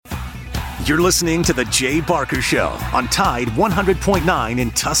You're listening to The Jay Barker Show on Tide 100.9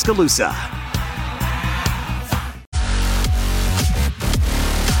 in Tuscaloosa.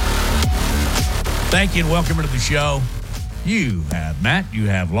 Thank you and welcome to the show. You have Matt, you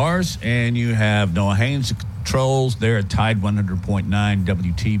have Lars, and you have Noah Haynes, controls there at Tide 100.9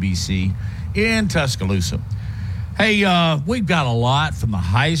 WTBC in Tuscaloosa. Hey, we've got a lot from the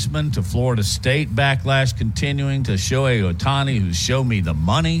Heisman to Florida State backlash continuing to Shohei Ohtani, who's shown me the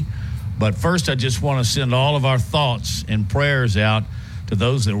money. But first, I just want to send all of our thoughts and prayers out to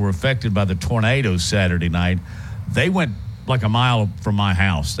those that were affected by the tornadoes Saturday night. They went like a mile from my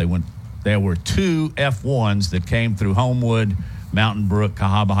house. There were two F1s that came through Homewood, Mountain Brook,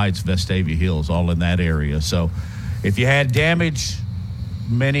 Cahaba Heights, Vestavia Hills, all in that area. So if you had damage,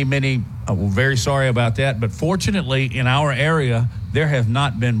 many, we're very sorry about that. But fortunately, in our area, there have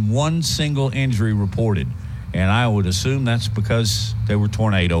not been one single injury reported. And I would assume that's because they were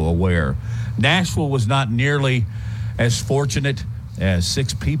tornado aware. Nashville was not nearly as fortunate as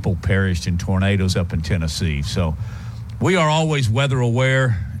 6 people perished in tornadoes up in Tennessee. So we are always weather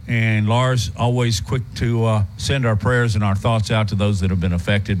aware, and Lars always quick to send our prayers and our thoughts out to those that have been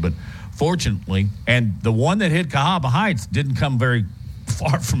affected. But fortunately, and the one that hit Cahaba Heights didn't come very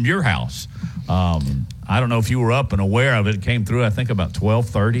far from your house. I don't know if you were up and aware of it. It came through, I think, about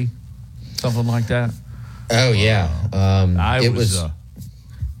 12:30, something like that. Oh, yeah. I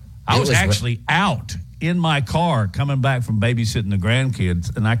was actually out in my car coming back from babysitting the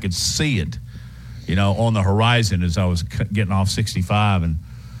grandkids, and I could see it, on the horizon as I was getting off 65, and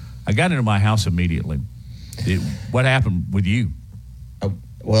I got into my house immediately. What happened with you?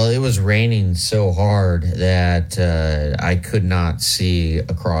 Well, it was raining so hard that I could not see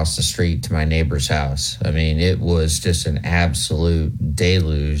across the street to my neighbor's house. I mean, it was just an absolute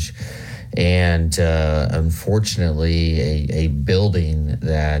deluge. And unfortunately, a building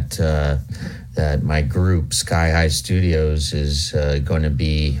that my group, Sky High Studios, is going to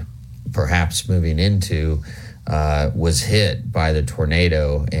be perhaps moving into, was hit by the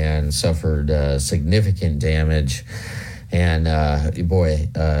tornado and suffered significant damage. And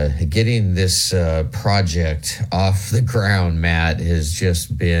getting this project off the ground, Matt, has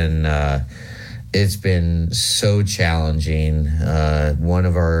just been it's been so challenging. One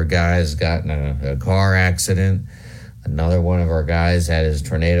of our guys got in a car accident. Another one of our guys had his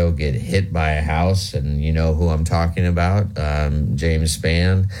tornado get hit by a house, and you know who I'm talking about, James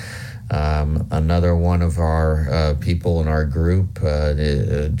Spann. Another one of our people in our group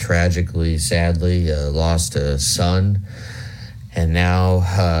tragically, sadly, lost a son. And now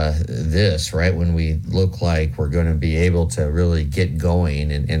this, right when we look like we're going to be able to really get going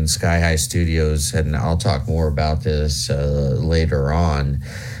in Sky High Studios, and I'll talk more about this later on,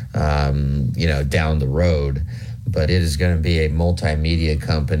 down the road. But it is going to be a multimedia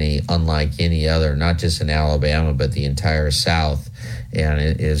company unlike any other, not just in Alabama, but the entire South. And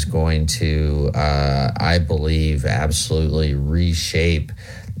it is going to, I believe, absolutely reshape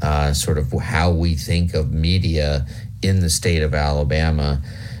sort of how we think of media in the state of Alabama.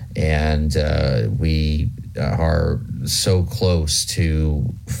 And we are so close to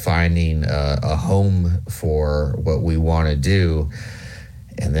finding a home for what we want to do.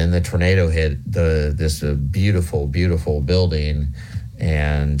 And then the tornado hit this beautiful, beautiful building.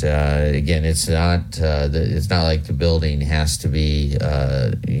 And again, it's not like the building has to be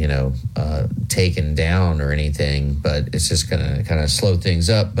taken down or anything, but it's just gonna kind of slow things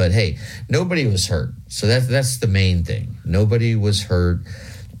up. But hey, nobody was hurt, so that's the main thing. Nobody was hurt,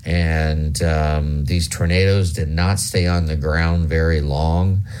 and these tornadoes did not stay on the ground very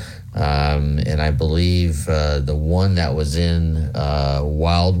long. And I believe the one that was in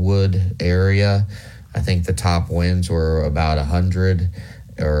Wildwood area, I think the top winds were about 100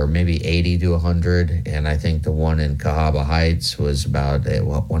 or maybe 80 to 100. And I think the one in Cahaba Heights was about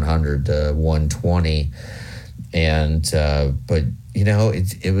 100 to 120. And, but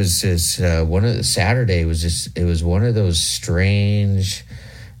it was just Saturday was one of those strange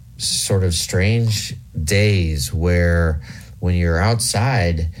days where when you're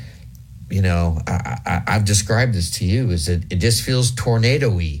outside, I've described this to you, is that it just feels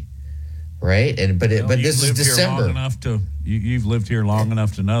tornado-y, right? But this is December. You've lived here long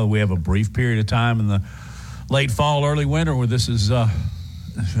enough to know we have a brief period of time in the late fall, early winter where this is, there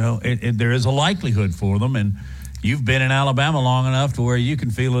is a likelihood for them, and you've been in Alabama long enough to where you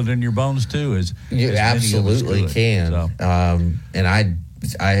can feel it in your bones too. You absolutely can. So. And I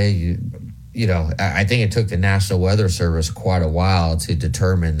think it took the National Weather Service quite a while to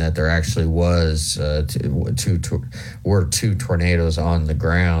determine that there actually was were two tornadoes on the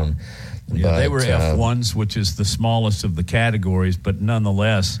ground. Yeah, they were F1s, which is the smallest of the categories, but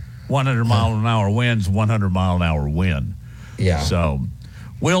nonetheless, 100-mile-an-hour wind's 100-mile-an-hour wind. Yeah. So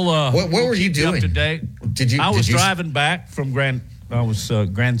we'll what were you doing? Up to date. I was driving back from Grand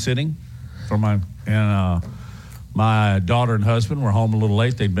Sitting from my daughter and husband were home a little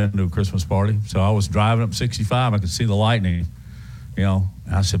late. They'd been to a Christmas party. So I was driving up 65. I could see the lightning, And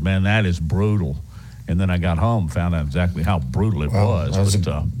I said, man, that is brutal. And then I got home, found out exactly how brutal it was.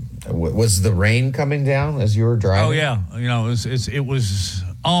 Was the rain coming down as you were driving? Oh, yeah. It was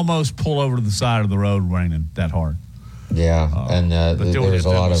almost pull over to the side of the road raining that hard. Yeah. But there was a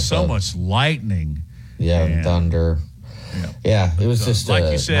lot of so much lightning. Yeah, and thunder. Yeah, it was just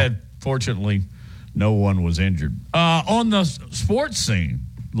like you said, fortunately, no one was injured. On the sports scene,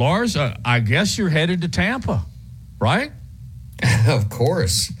 Lars, I guess you're headed to Tampa, right? Of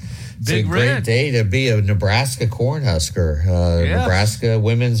course. Big it's a great Red. day to be a Nebraska Cornhusker. Yes. Nebraska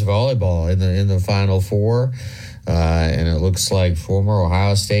women's volleyball in the Final Four. And it looks like former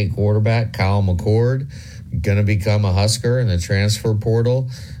Ohio State quarterback Kyle McCord going to become a Husker in the transfer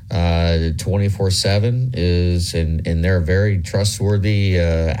portal. 24/7 is in their very trustworthy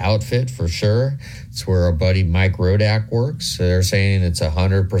outfit for sure. It's where our buddy Mike Rodak works. So they're saying it's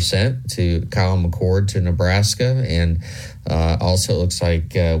 100% to Kyle McCord to Nebraska. And also it looks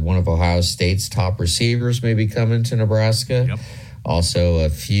like one of Ohio State's top receivers may be coming to Nebraska. Yep. Also a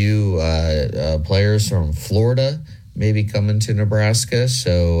few players from Florida may be coming to Nebraska.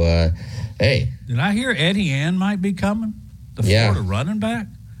 So, hey. Did I hear Eddie Ann might be coming? The Florida running back?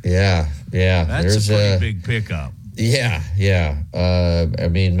 Yeah. That's a pretty big pickup. Yeah. I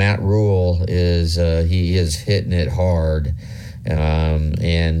mean, Matt Rule is he is hitting it hard,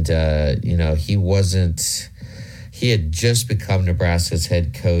 he had just become Nebraska's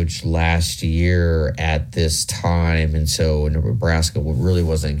head coach last year at this time, and so Nebraska really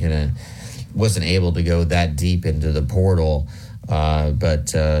wasn't able to go that deep into the portal.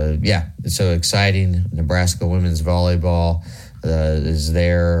 It's so exciting. Nebraska women's volleyball is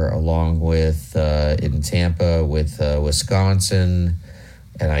there along with in Tampa with Wisconsin,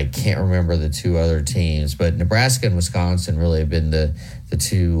 and I can't remember the two other teams, but Nebraska and Wisconsin really have been the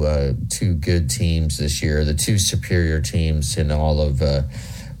two good teams this year, the two superior teams in all of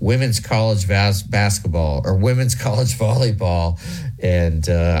women's college basketball or women's college volleyball. And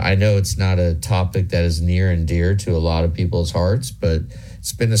I know it's not a topic that is near and dear to a lot of people's hearts, but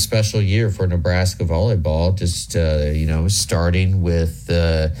it's been a special year for Nebraska volleyball, just, starting with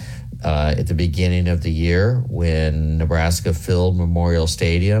at the beginning of the year when Nebraska filled Memorial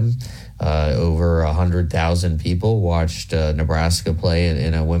Stadium. Over 100,000 people watched Nebraska play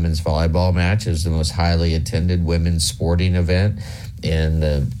in a women's volleyball match. It was the most highly attended women's sporting event in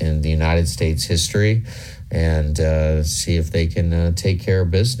the United States history, and see if they can take care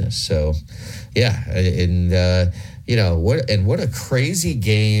of business. So, yeah, what a crazy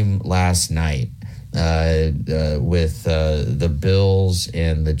game last night with the Bills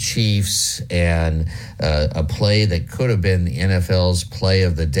and the Chiefs, and a play that could have been the NFL's play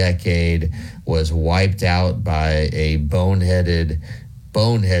of the decade was wiped out by a boneheaded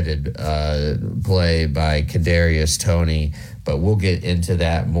play by Kadarius Toney. But we'll get into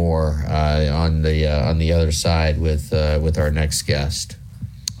that more on the other side with our next guest.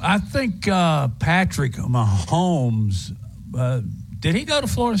 I think Patrick Mahomes, did he go to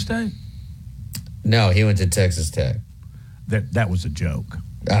Florida State? No, he went to Texas Tech. That was a joke.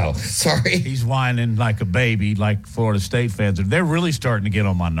 Oh, sorry. He's whining like a baby, like Florida State fans. They're really starting to get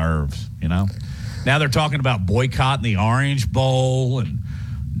on my nerves, Now they're talking about boycotting the Orange Bowl, and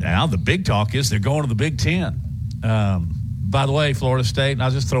now the big talk is they're going to the Big Ten. By the way, Florida State, and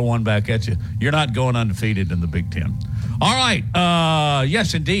I'll just throw one back at you. You're not going undefeated in the Big Ten. All right.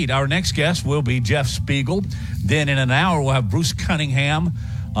 Yes, indeed. Our next guest will be Jeff Spiegel. Then in an hour, we'll have Bruce Cunningham,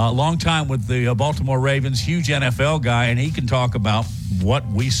 long time with the Baltimore Ravens, huge NFL guy, and he can talk about what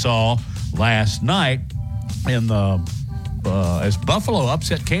we saw last night in as Buffalo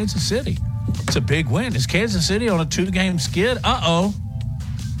upset Kansas City. It's a big win. Is Kansas City on a 2-game skid? Uh-oh.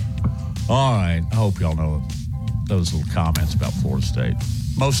 All right. I hope y'all know those little comments about Florida State,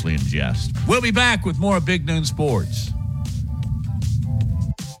 mostly in jest. We'll be back with more Big Noon Sports.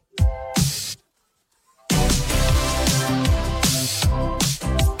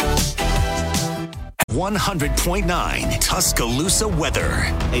 100.9 Tuscaloosa weather.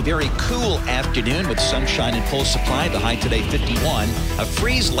 A very cool afternoon with sunshine and full supply. The high today 51. A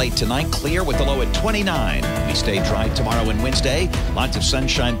freeze late tonight, clear with the low at 29. We stay dry tomorrow and Wednesday. Lots of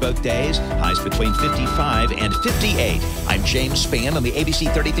sunshine both days. Highs between 55 and 58. I'm James Spann on the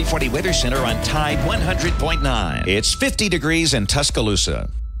ABC 3340 Weather Center on Tide 100.9. It's 50 degrees in Tuscaloosa.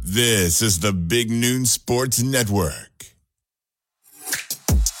 This is the Big Noon Sports Network.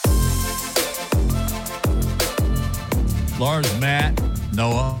 Lars, Matt,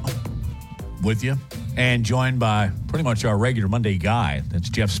 Noah with you, and joined by pretty much our regular Monday guy. That's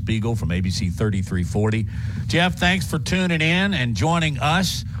Jeff Spiegel from ABC 3340. Jeff, thanks for tuning in and joining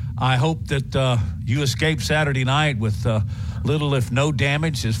us. I hope that you escaped Saturday night with little if no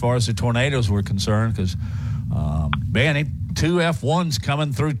damage as far as the tornadoes were concerned, because, two F1s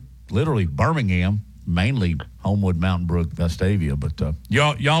coming through literally Birmingham, mainly Homewood, Mountain Brook, Vestavia. But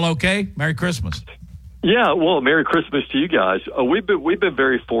y'all okay? Merry Christmas. Yeah, well, Merry Christmas to you guys. We've been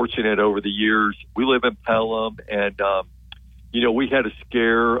very fortunate over the years. We live in Pelham, and we had a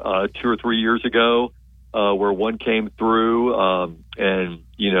scare 2 or 3 years ago where one came through and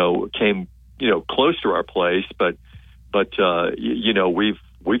came close to our place, but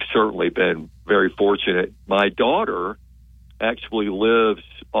we've certainly been very fortunate. My daughter actually lives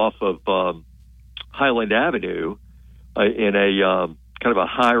off of Highland Avenue in a kind of a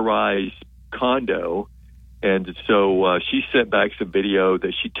high-rise condo, and so she sent back some video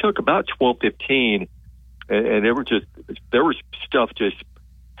that she took about 12:15, and there was stuff just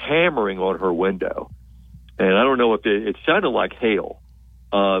hammering on her window, and I don't know if it sounded like hail,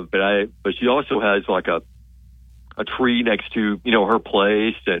 but she also has like a tree next to her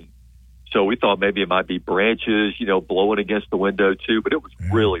place, and so we thought maybe it might be branches blowing against the window too, but it was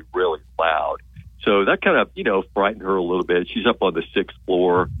really, really loud. So that kind of frightened her a little bit. She's up on the 6th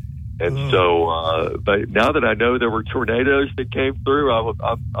floor. And so, but now that I know there were tornadoes that came through,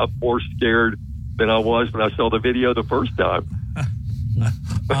 I'm more scared than I was when I saw the video the first time.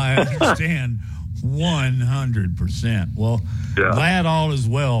 I understand 100%. Well, glad all is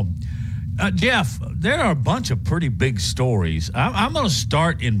well. Jeff, there are a bunch of pretty big stories. I'm going to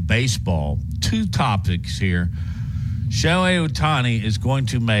start in baseball. 2 topics here. Shohei Ohtani is going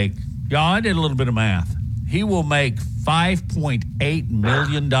to make, I did a little bit of math. He will make $5.8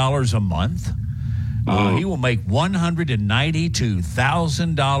 million a month. He will make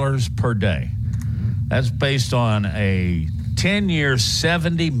 $192,000 per day. That's based on a 10-year,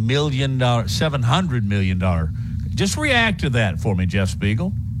 $700 million. Just react to that for me, Jeff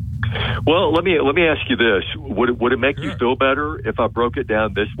Spiegel. Well, let me ask you this: Would it make you feel better if I broke it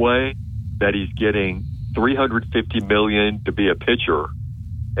down this way? That he's getting $350 million to be a pitcher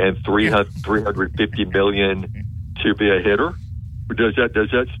and $350 million to be a hitter? Does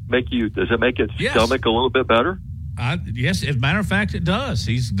that make it stomach a little bit better? Yes, as a matter of fact, it does.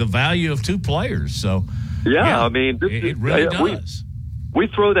 He's the value of 2 players. So I mean, it really does. We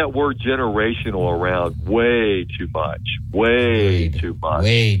throw that word generational around way too much. Way too much.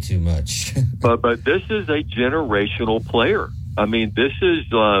 but this is a generational player. I mean, this is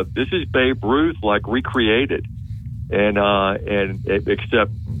Babe Ruth like recreated, and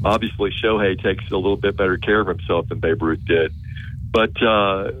except obviously Shohei takes a little bit better care of himself than Babe Ruth did, but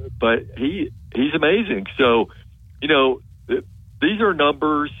he's amazing. So these are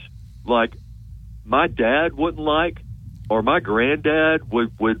numbers like my dad wouldn't like, or my granddad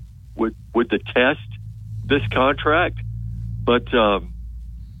would detest this contract, but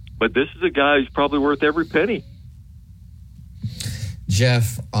this is a guy who's probably worth every penny.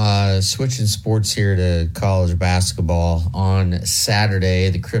 Jeff, switching sports here to college basketball. On Saturday,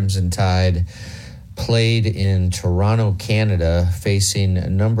 the Crimson Tide played in Toronto, Canada, facing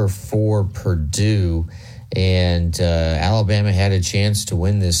number 4 Purdue. And Alabama had a chance to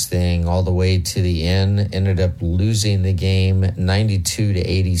win this thing all the way to the end. Ended up losing the game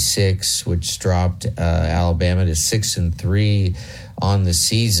 92-86, which dropped Alabama to 6-3 on the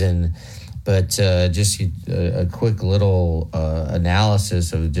season. But just a quick little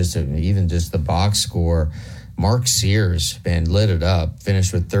analysis of even just the box score. Mark Sears, lit it up.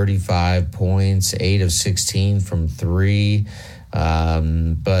 Finished with 35 points, 8 of 16 from 3.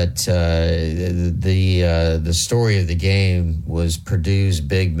 But the story of the game was Purdue's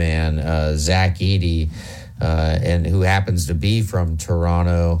big man, Zach Edey, and who happens to be from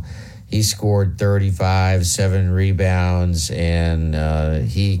Toronto. He scored 35, 7 rebounds, and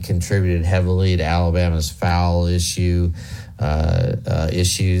he contributed heavily to Alabama's foul issues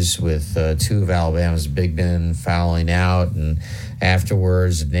with 2 of Alabama's big men fouling out. And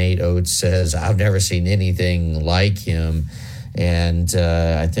afterwards, Nate Oates says, "I've never seen anything like him." And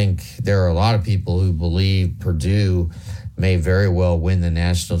I think there are a lot of people who believe Purdue may very well win the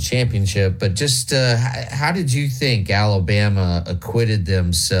national championship. But just how did you think Alabama acquitted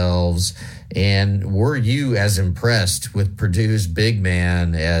themselves? And were you as impressed with Purdue's big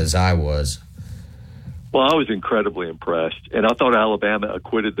man as I was? Well, I was incredibly impressed, and I thought Alabama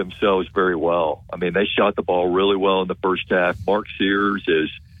acquitted themselves very well. I mean, they shot the ball really well in the first half. Mark Sears is,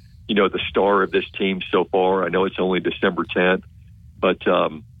 the star of this team so far. I know it's only December 10th, but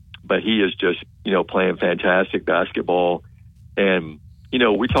he is just, playing fantastic basketball. And,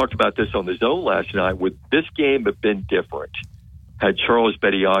 we talked about this on the Zone last night. Would this game have been different had Charles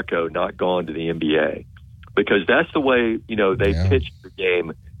Bediako not gone to the NBA? Because that's the way, they pitched the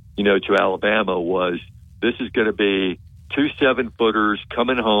game, to Alabama was this is going to be 2 7-footers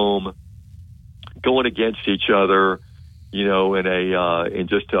coming home, going against each other, in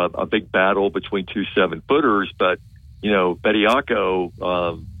just a big battle between 2 7-footers. But,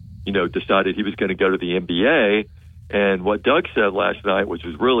 Bediako, decided he was going to go to the NBA. And what Doug said last night, which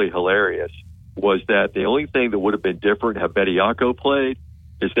was really hilarious, was that the only thing that would have been different had Bediako played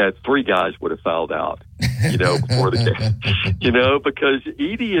is that 3 guys would have fouled out, before the game, because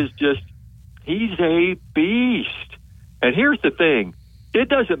Edey is he's a beast. And here's the thing. It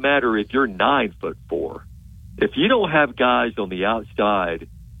doesn't matter if you're 9'4". If you don't have guys on the outside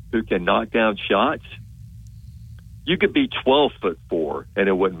who can knock down shots, you could be 12'4" and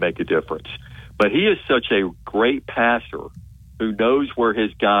it wouldn't make a difference. But he is such a great passer who knows where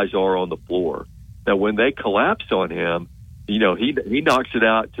his guys are on the floor that when they collapse on him, he knocks it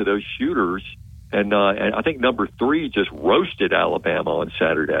out to those shooters. And I think number 3 just roasted Alabama on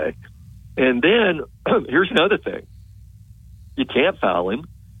Saturday. And then here's another thing. You can't foul him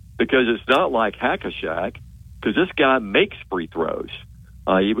because it's not like Hack-a-Shack, because this guy makes free throws.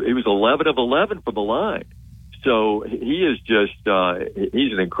 He was 11 of 11 from the line. So he is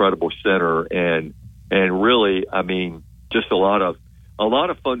he's an incredible center and really, just a lot of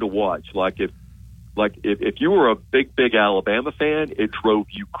fun to watch. If you were a big Alabama fan, it drove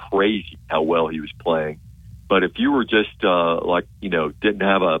you crazy how well he was playing. But if you were just didn't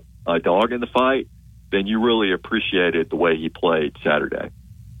have a dog in the fight, then you really appreciated the way he played Saturday.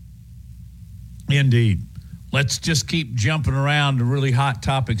 Indeed. Let's just keep jumping around to really hot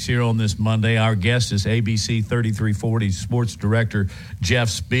topics here on this Monday. Our guest is ABC 3340 sports director Jeff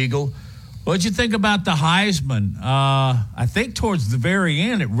Spiegel. What'd you think about the Heisman? I think towards the very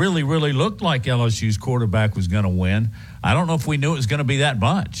end, it really, really looked like LSU's quarterback was going to win. I don't know if we knew it was going to be that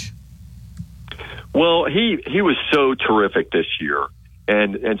much. Well, he was so terrific this year.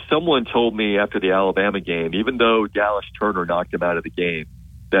 And someone told me after the Alabama game, even though Dallas Turner knocked him out of the game,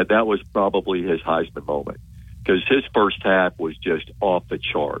 that was probably his Heisman moment. Because his first half was just off the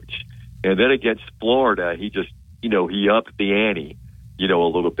charts. And then against Florida, he just, he upped the ante, a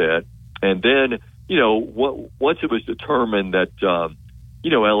little bit. And then, once it was determined that,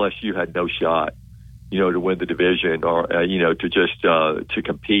 LSU had no shot, to win the division or, to just to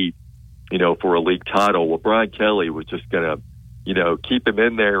compete, for a league title, well, Brian Kelly was just going to, keep him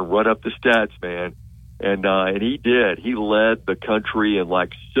in there and run up the stats, man. And he did. He led the country in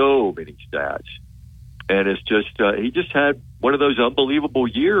so many stats. And it's just he just had one of those unbelievable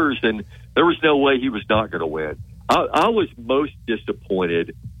years, and there was no way he was not going to win. I was most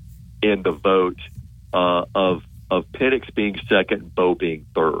disappointed in the vote of Penix being second and Bo being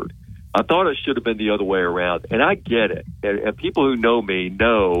third. I thought it should have been the other way around, and I get it. And people who know me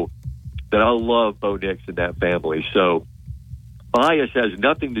know that I love Bo Nix and that family. So bias has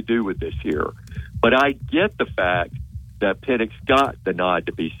nothing to do with this here. But I get the fact that Penix got the nod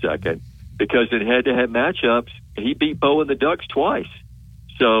to be second, because in head-to-head matchups, he beat Bo and the Ducks twice.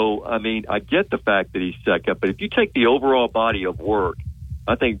 So, I get the fact that he's second, but if you take the overall body of work,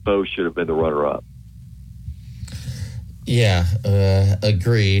 I think Bo should have been the runner-up. Yeah,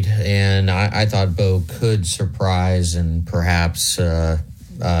 agreed. And I thought Bo could surprise and perhaps win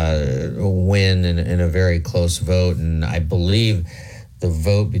in a very close vote. And I believe the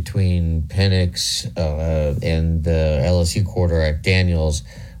vote between Penix and the LSU quarterback Daniels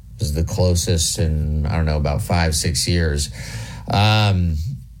was the closest in, about 5-6 years.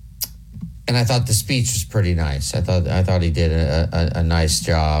 And I thought the speech was pretty nice. I thought he did a nice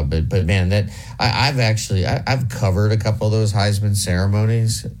job. But man, I've covered a couple of those Heisman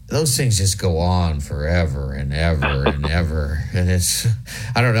ceremonies. Those things just go on forever and ever and ever. And it's,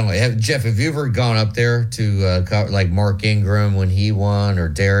 I don't know. Jeff, have you ever gone up there to like Mark Ingram when he won, or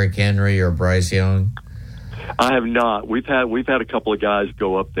Derrick Henry or Bryce Young? I have not. We've had a couple of guys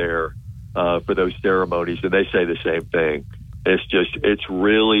go up there for those ceremonies, and they say the same thing. It's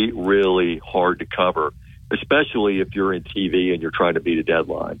really, really hard to cover, especially if you're in TV and you're trying to beat a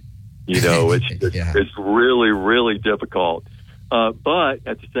deadline. It's really, really difficult. But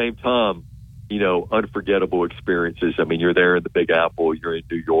at the same time, unforgettable experiences. You're there in the Big Apple, you're in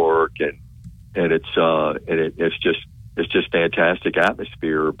New York, and it's just fantastic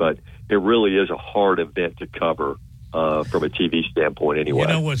atmosphere. But it really is a hard event to cover. From a TV standpoint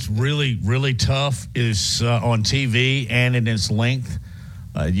anyway. What's really, really tough is on TV and in its length.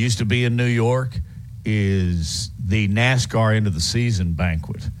 It used to be in New York. is the NASCAR end of the season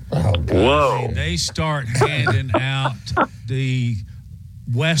banquet. Oh, God. Whoa. They start handing out the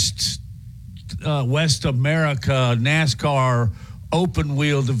West America NASCAR open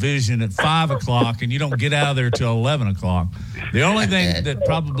wheel division at 5 o'clock, and you don't get out of there till 11 o'clock. The only thing that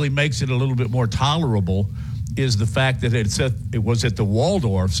probably makes it a little bit more tolerable is the fact that it was at the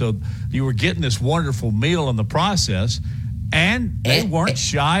Waldorf, so you were getting this wonderful meal in the process. And they weren't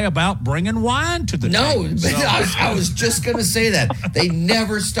shy about bringing wine to the table. No, I was just going to say that. They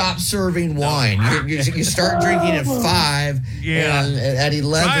never stop serving wine. You start drinking at 5, and at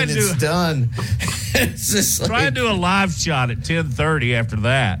 11 it's done. It's just try and do a live shot at 10:30 after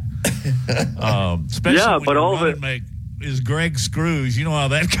that. Especially when but all running mate is Greg Screws. You know how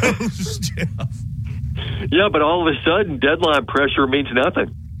that goes, Jeff. Yeah, but all of a sudden, deadline pressure means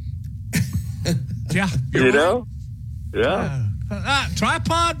nothing. Yeah, you know? Yeah.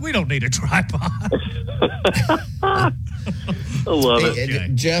 Tripod? We don't need a tripod. I love it. Okay.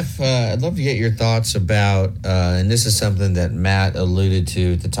 Jeff, I'd love to get your thoughts about, and this is something that Matt alluded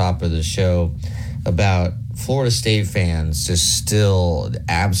to at the top of the show, about Florida State fans just still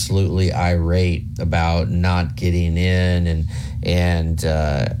absolutely irate about not getting in and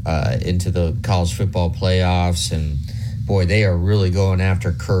into the college football playoffs. And boy, they are really going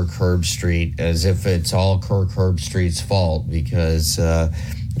after Kirk Herbstreit as if it's all Kirk Herbstreit's fault because,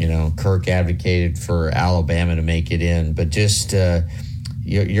 Kirk advocated for Alabama to make it in. But just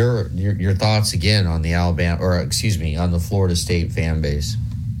your thoughts again on the on the Florida State fan base.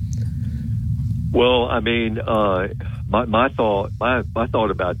 Well, I mean, my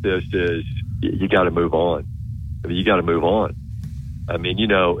thought about this is you got to move on. I mean, you got to move on. I mean,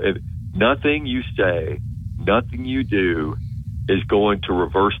 if nothing you say, nothing you do is going to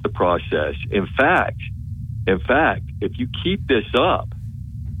reverse the process. In fact, if you keep this up,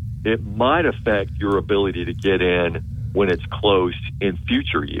 it might affect your ability to get in when it's close in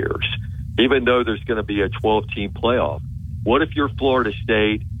future years, even though there's going to be a 12-team playoff. What if you're Florida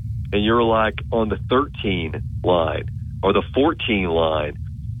State and you're like on the 13 line or the 14 line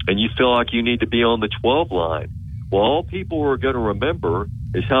and you feel like you need to be on the 12 line? Well, all people are going to remember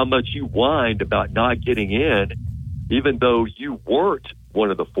is how much you whined about not getting in, even though you weren't one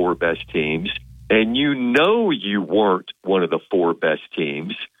of the 4 best teams, and you weren't one of the 4 best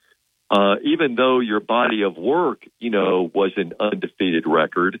teams, even though your body of work, was an undefeated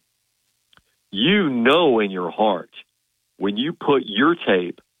record. In your heart, when you put your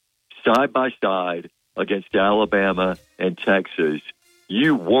tape side by side against Alabama and Texas,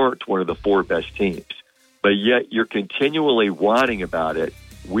 you weren't one of the 4 best teams. But yet you're continually whining about it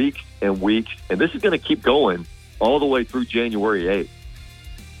weeks and weeks. And this is going to keep going all the way through January 8th.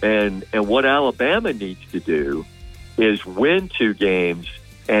 And what Alabama needs to do is win 2 games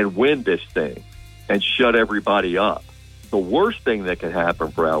and win this thing and shut everybody up. The worst thing that can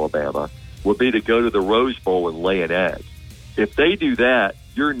happen for Alabama would be to go to the Rose Bowl and lay an egg. If they do that,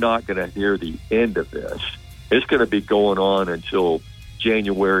 you're not going to hear the end of this. It's going to be going on until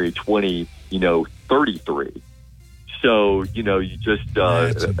January 2033. So, you just,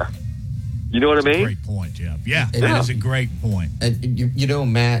 you know what I mean? Great point, Jeff. Yeah, that is a great point.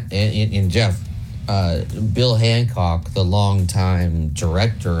 Matt and Jeff, Bill Hancock, the longtime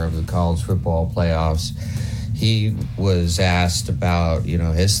director of the college football playoffs, he was asked about,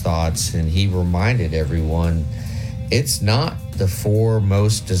 his thoughts, and he reminded everyone it's not the 4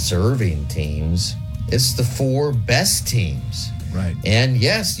 most deserving teams. It's the 4 best teams. Right. And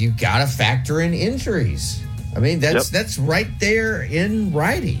yes, you got to factor in injuries. I mean, that's right there in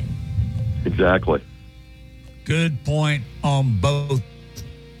writing. Exactly. Good point on both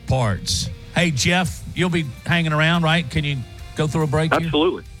parts. Hey, Jeff, you'll be hanging around, right? Can you go through a break here?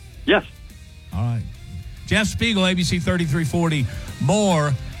 Absolutely. Yes. All right. Jeff Spiegel, ABC 3340.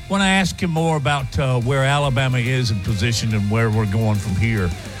 More. Want to ask him more about where Alabama is in position and where we're going from here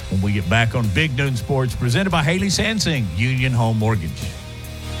when we get back on Big Noon Sports, presented by Haley Sansing, Union Home Mortgage.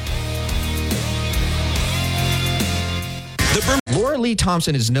 Laura Lee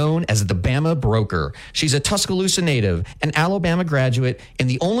Thompson is known as the Bama Broker. She's a Tuscaloosa native, an Alabama graduate, and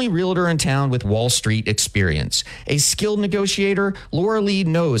the only realtor in town with Wall Street experience. A skilled negotiator, Laura Lee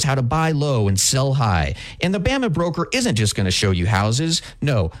knows how to buy low and sell high. And the Bama Broker isn't just going to show you houses.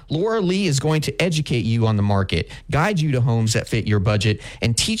 No, Laura Lee is going to educate you on the market, guide you to homes that fit your budget,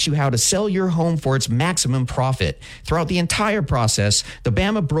 and teach you how to sell your home for its maximum profit. Throughout the entire process, the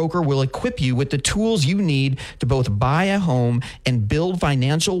Bama Broker will equip you with the tools you need to both buy a home and build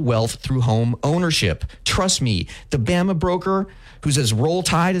financial wealth through home ownership. Trust me, the Bama broker, who's as roll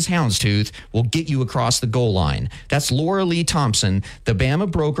tide as houndstooth, will get you across the goal line. That's Laura Lee Thompson, the Bama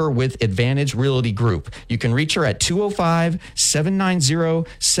broker with Advantage Realty Group. You can reach her at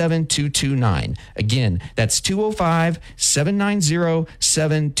 205-790-7229. Again, that's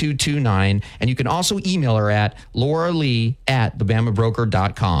 205-790-7229. And you can also email her at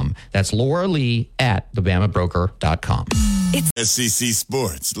lauralee@thebamabroker.com. That's lauralee@thebamabroker.com. SEC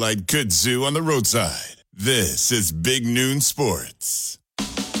Sports, like kudzu on the roadside. This is Big Noon Sports.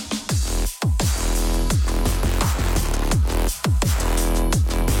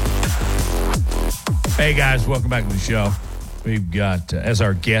 Hey guys, welcome back to the show. We've got as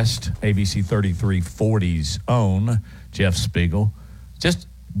our guest ABC 3340's own Jeff Spiegel. Just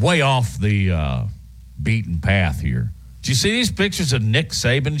way off the beaten path here. Did you see these pictures of Nick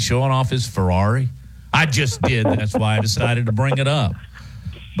Saban showing off his Ferrari? I just did. That's why I decided to bring it up.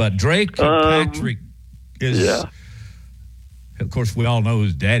 But Drake Patrick is, of course, we all know who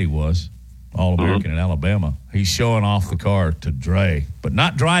his daddy was, All-American in Alabama. He's showing off the car to Dre, but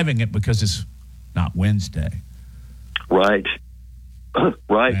not driving it because it's not Wednesday. Right.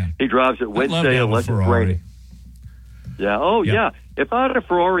 Right. Man. He drives it Wednesday unless it's raining. Yeah. Oh, yeah. If I had a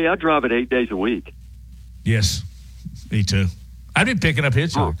Ferrari, I'd drive it 8 days a week. Yes, me too. I'd be picking up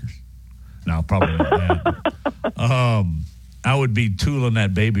hitchhikers. No, probably not that. I would be tooling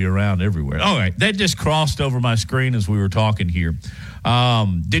that baby around everywhere. All right, that just crossed over my screen as we were talking here.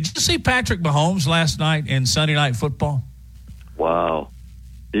 Did you see Patrick Mahomes last night in Sunday Night Football? Wow.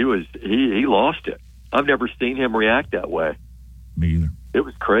 He lost it. I've never seen him react that way. Me either. It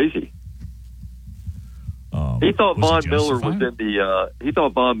was crazy. He thought Von Miller was in the. He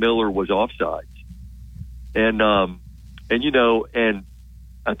thought Von Miller was offsides, and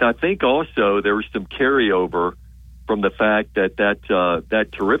I think also there was some carryover from the fact that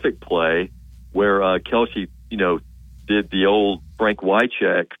terrific play where Kelsey, did the old Frank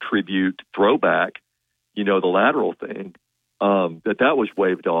Wycheck tribute throwback, the lateral thing, that was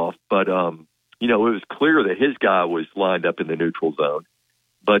waved off. But, it was clear that his guy was lined up in the neutral zone.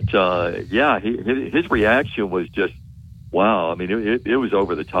 But, his reaction was just, wow. I mean, it was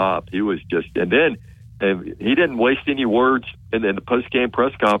over the top. He was just, and he didn't waste any words in the post-game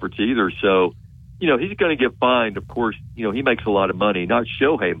press conference either. So, he's going to get fined. Of course, he makes a lot of money, not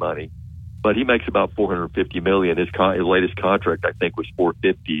Shohei money, but he makes about $450 million. His latest contract, I think, was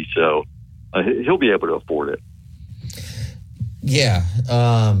 $450. So he'll be able to afford it. Yeah.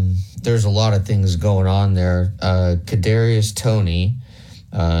 There's a lot of things going on there. Kadarius Toney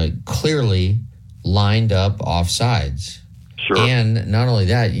clearly lined up offsides. Sure. And not only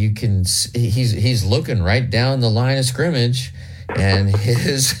that, he's looking right down the line of scrimmage, and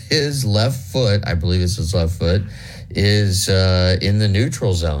his left foot, I believe it's his left foot, is in the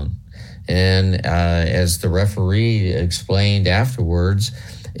neutral zone. And as the referee explained afterwards,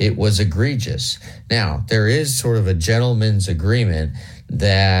 it was egregious. Now, there is sort of a gentleman's agreement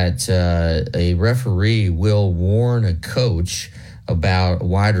that a referee will warn a coach about a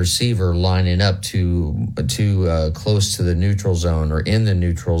wide receiver lining up too close to the neutral zone or in the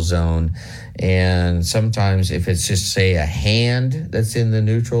neutral zone. And sometimes if it's just, say, a hand that's in the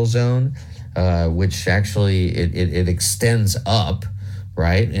neutral zone, which actually it extends up,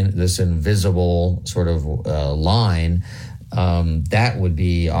 right, in this invisible sort of line, that would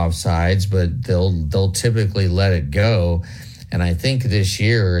be offsides, but they'll typically let it go. And I think this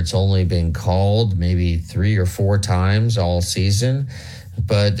year it's only been called maybe 3 or 4 times all season,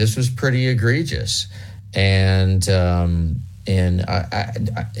 but this was pretty egregious. And then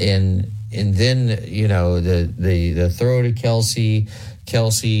the throw to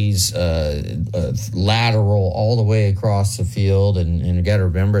Kelsey's lateral all the way across the field, and you got to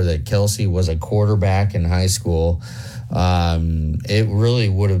remember that Kelsey was a quarterback in high school. It really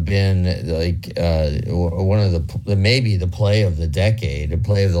would have been like one of maybe the play of the decade, the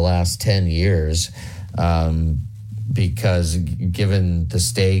play of the last 10 years, because given the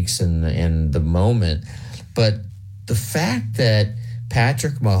stakes and the moment. But the fact that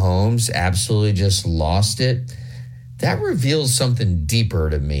Patrick Mahomes absolutely just lost it, that reveals something deeper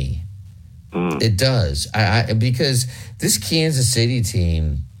to me. It does. Because this Kansas City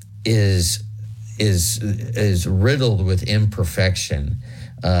team is riddled with imperfection.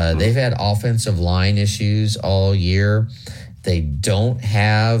 They've had offensive line issues all year. They don't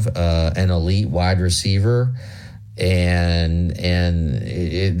have an elite wide receiver, and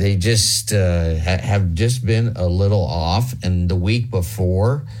they just have just been a little off. And the week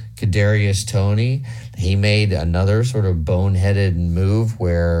before, Kadarius Toney, he made another sort of boneheaded move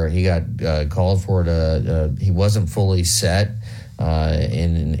where he got called for he wasn't fully set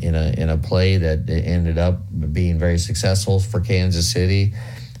in a play that ended up being very successful for Kansas City.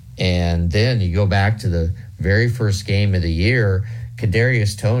 And then you go back to the very first game of the year,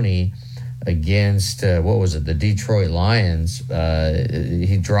 Kadarius Toney against the Detroit Lions.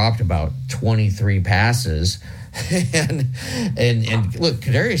 He dropped about 23 passes, and look,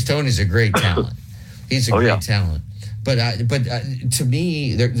 Kadarius Toney's a great talent. He's a great talent. But to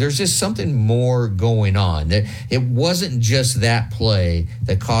me, there's just something more going on. It wasn't just that play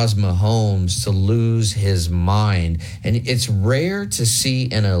that caused Mahomes to lose his mind. And it's rare to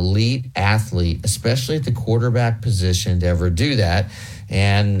see an elite athlete, especially at the quarterback position, to ever do that.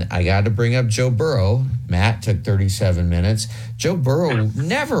 And I got to bring up Joe Burrow. Matt took 37 minutes. Joe Burrow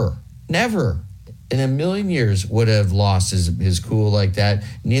never in a million years would have lost his cool like that.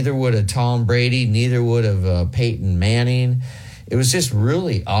 Neither would have Tom Brady. Neither would have Peyton Manning. It was just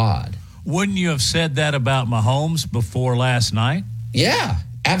really odd. Wouldn't you have said that about Mahomes before last night? Yeah,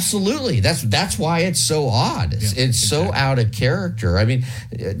 absolutely. That's why it's so odd. It's so out of character. I mean,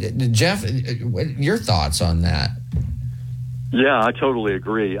 Jeff, your thoughts on that? Yeah, I totally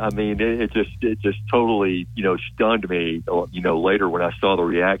agree. I mean, it just totally, stunned me, later when I saw the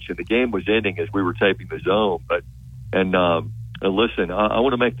reaction. The game was ending as we were taping The Zone. And listen, I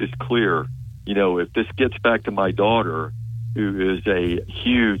want to make this clear. If this gets back to my daughter, who is a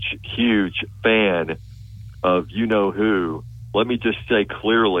huge, huge fan of you-know-who, let me just say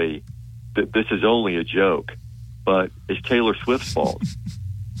clearly that this is only a joke, but it's Taylor Swift's fault.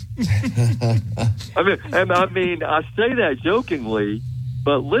 I mean, I say that jokingly,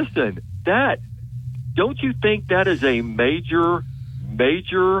 but listen, don't you think that is a major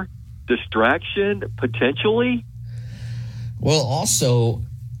distraction potentially? Well, also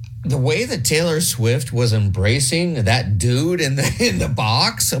the way that Taylor Swift was embracing that dude in the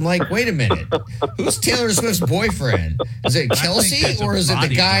box, I'm like, wait a minute, who's Taylor Swift's boyfriend? Is it Kelsey or is it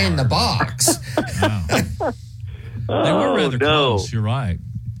the guy in the box? They were rather close. You're right.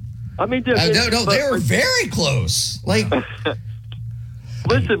 I mean, no, they were very close. Like,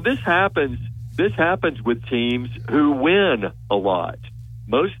 listen, this happens with teams who win a lot.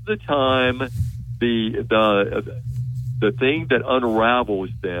 Most of the time, the thing that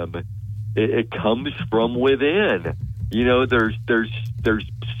unravels them, it comes from within. There's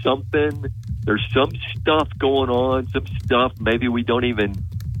something, there's some stuff going on, some stuff maybe we don't even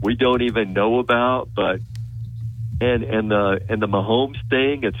know about. But and the Mahomes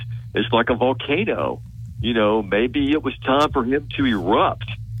thing, it's like a volcano. Maybe it was time for him to erupt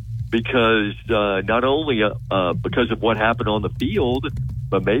because not only because of what happened on the field,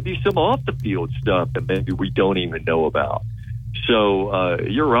 but maybe some off the field stuff that maybe we don't even know about. So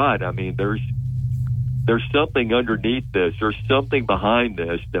you're right. I mean, there's something underneath this. There's something behind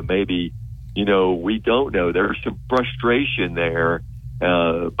this that maybe we don't know. There's some frustration there,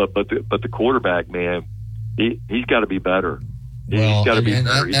 but the quarterback, man, he's got to be better. He's got to be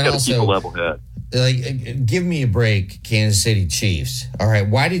better. He's got to keep a level head. Like, give me a break, Kansas City Chiefs. All right,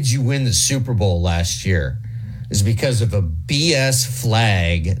 why did you win the Super Bowl last year? It's because of a BS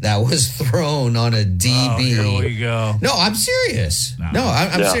flag that was thrown on a DB. Oh, here we go. No, I'm serious.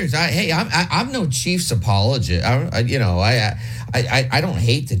 I'm serious. I'm no Chiefs apologist. I don't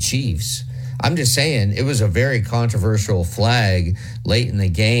hate the Chiefs. I'm just saying it was a very controversial flag late in the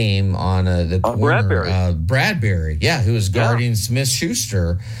game on the corner. Bradbury, who was guarding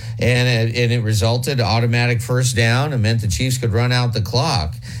Smith-Schuster, and it resulted automatic first down and meant the Chiefs could run out the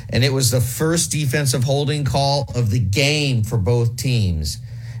clock. And it was the first defensive holding call of the game for both teams,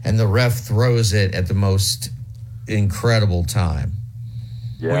 and the ref throws it at the most incredible time.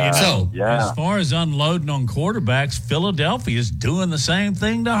 As far as unloading on quarterbacks, Philadelphia is doing the same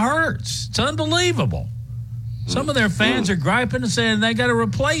thing to Hurts. It's unbelievable. Some of their fans are griping and saying they got to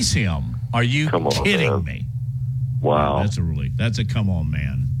replace him. Are you kidding me? Wow. That's a relief. That's a come on,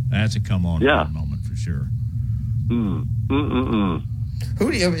 man. That's a come on man moment for sure. Who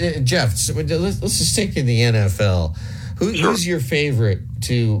do you, Jeff? So let's just take in the NFL. Who's your favorite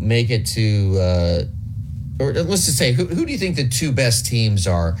to make it to? Or let's just say, who do you think the two best teams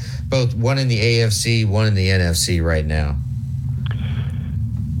are? Both one in the AFC, one in the NFC right now.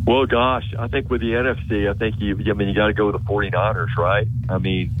 Well, gosh, I think with the NFC, I think you got to go with the 49ers, right? I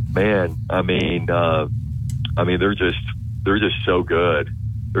mean, man, they're just so good.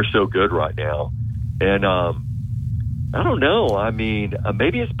 They're so good right now, and I don't know. I mean,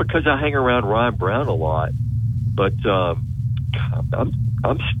 maybe it's because I hang around Ryan Brown a lot, but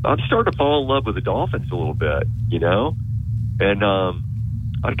I'm starting to fall in love with the Dolphins a little bit, and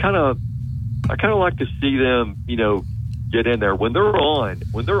I kind of like to see them, get in there when they're on.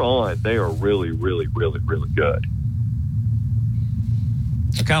 They are really, really, really, really good.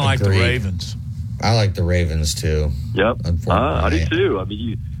 I kind of like the Ravens. I like the Ravens too. Yep. I do too. I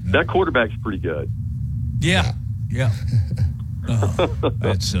mean, that quarterback's pretty good. Yeah.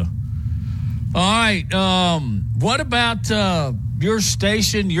 That's all right. What about your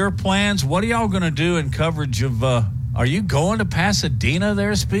station, your plans? What are y'all going to do in coverage of are you going to Pasadena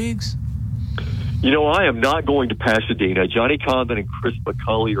there, Speaks? I am not going to Pasadena. Johnny Condon and Chris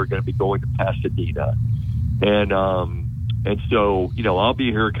McCulley are going to be going to Pasadena. And so, I'll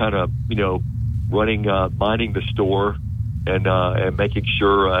be here kind of, running, minding the store and making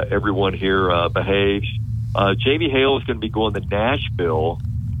sure everyone here behaves. Jamie Hale is going to be going to Nashville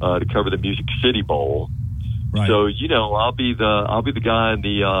to cover the Music City Bowl. Right. So, I'll be the guy in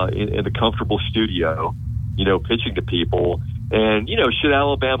the comfortable studio, pitching to people. And, should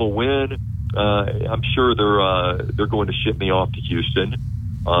Alabama win, I'm sure they're going to ship me off to Houston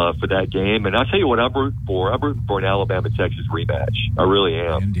for that game. And I'll tell you what I'm rooting for. I'm rooting for an Alabama-Texas rematch. I really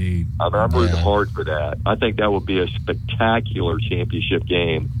am. Indeed. I'm rooting hard for that. I think that would be a spectacular championship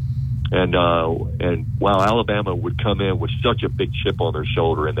game. And wow, Alabama would come in with such a big chip on their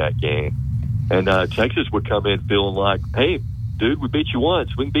shoulder in that game. And Texas would come in feeling like, hey, dude, we beat you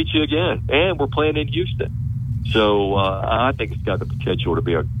once. We can beat you again. And we're playing in Houston. So I think it's got the potential to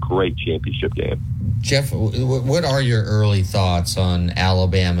be a great championship game. Jeff, what are your early thoughts on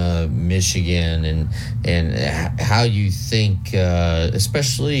Alabama, Michigan, and how you think,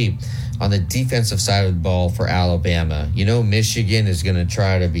 especially on the defensive side of the ball for Alabama? Michigan is going to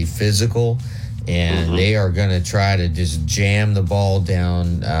try to be physical, and they are going to try to just jam the ball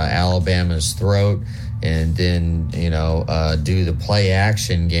down Alabama's throat, and then do the play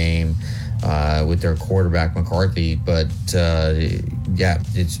action game with their quarterback McCarthy. But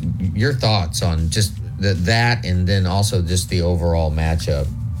it's your thoughts on just that, and then also just the overall matchup.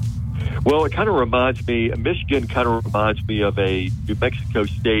 Well, it kind of reminds me. Michigan kind of reminds me of a New Mexico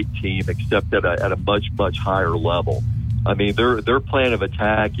State team, except at a much higher level. I mean, their plan of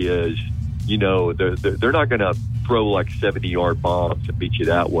attack is, they're not going to throw like 70-yard bombs and beat you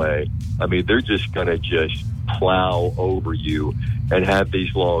that way. I mean, they're just going to just plow over you and have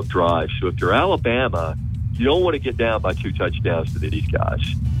these long drives. So if you're Alabama, you don't want to get down by 2 touchdowns to these guys,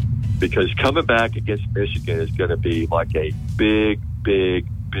 because coming back against Michigan is going to be like a big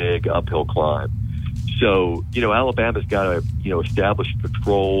uphill climb. So, Alabama's got to, establish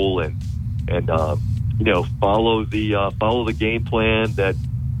control and follow the game plan that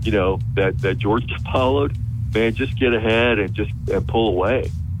Georgia followed. Man, just get ahead and pull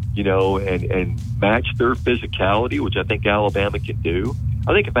away, and match their physicality, which I think Alabama can do.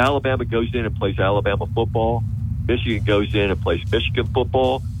 I think if Alabama goes in and plays Alabama football, Michigan goes in and plays Michigan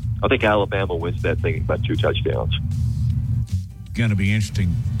football, I think Alabama wins that thing by 2 touchdowns. Going to be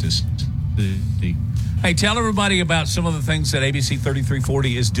interesting to see. Hey, tell everybody about some of the things that ABC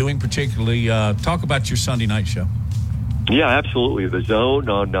 3340 is doing, particularly talk about your Sunday night show. Yeah, absolutely. The Zone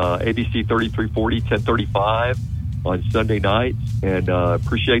on ABC 3340, 1035 on Sunday nights. And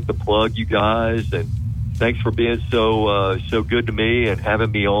appreciate the plug, you guys. And thanks for being so good to me and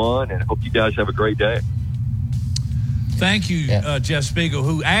having me on. And hope you guys have a great day. Thank you, Jeff Spiegel,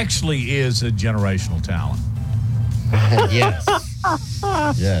 who actually is a generational talent. Yes,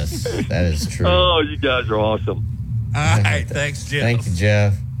 that is true. Oh, you guys are awesome. All right, thanks, Jeff. Thank you,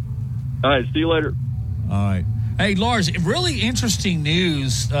 Jeff. All right, see you later. All right. Hey, Lars, really interesting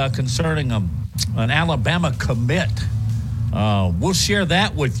news concerning an Alabama commit. We'll share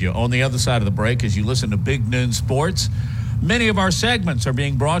that with you on the other side of the break as you listen to Big Noon Sports. Many of our segments are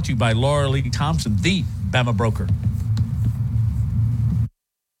being brought to you by Laura Lee Thompson, the Bama broker.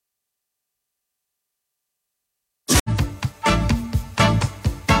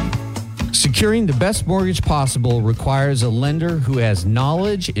 Securing the best mortgage possible requires a lender who has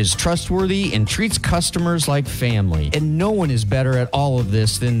knowledge, is trustworthy, and treats customers like family. And no one is better at all of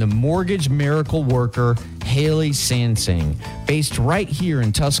this than the mortgage miracle worker, Haley Sansing. Based right here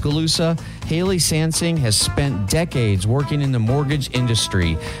in Tuscaloosa, Haley Sansing has spent decades working in the mortgage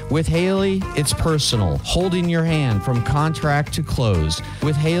industry. With Haley, it's personal, holding your hand from contract to close.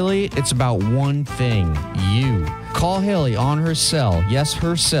 With Haley, it's about one thing, you. Call Haley on her cell, yes,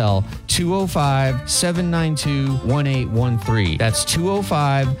 her cell, 205-792-1813. That's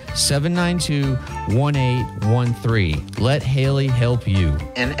 205-792-1813. Let Haley help you.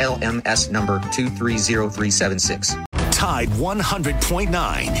 NLMS number 230376. Tide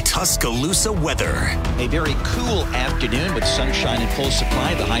 100.9 Tuscaloosa weather. A very cool afternoon with sunshine and full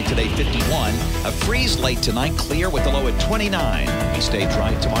supply. The high today 51. A freeze late tonight, clear with a low at 29. We stay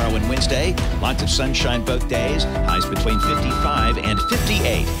dry tomorrow and Wednesday. Lots of sunshine both days. Highs between 55 and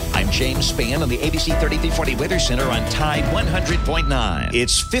 58. I'm James Spann on the ABC 3340 Weather Center on Tide 100.9.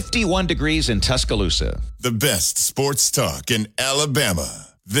 It's 51 degrees in Tuscaloosa. The best sports talk in Alabama.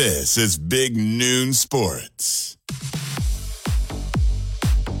 This is Big Noon Sports.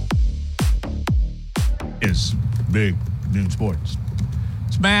 Is Big Noon Sports.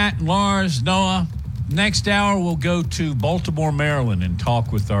 It's Matt and Lars, Noah. Next hour, we'll go to Baltimore, Maryland, and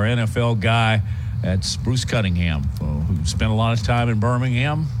talk with our NFL guy. That's Bruce Cunningham, who spent a lot of time in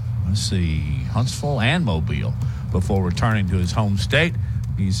Birmingham, Huntsville, and Mobile before returning to his home state.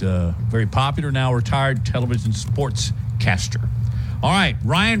 He's a very popular, now retired television sportscaster. All right,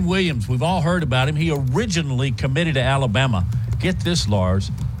 Ryan Williams, we've all heard about him. He originally committed to Alabama. Get this, Lars,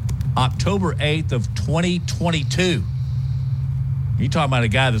 October 8th of 2022. You're talking about a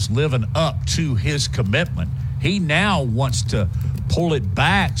guy that's living up to his commitment. He now wants to pull it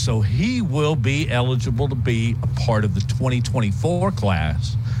back, so he will be eligible to be a part of the 2024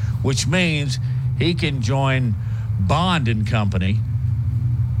 class, which means he can join Bond and Company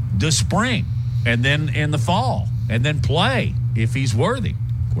this spring and then in the fall and then play if he's worthy.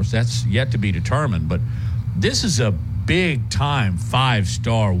 Of course, that's yet to be determined, but this is a big-time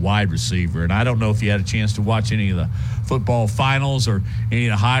 5-star wide receiver, and I don't know if you had a chance to watch any of the football finals or any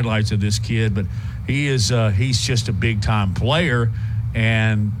of the highlights of this kid, but he's just a big-time player,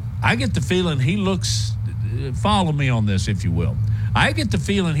 and I get the feeling he looks – follow me on this, if you will. I get the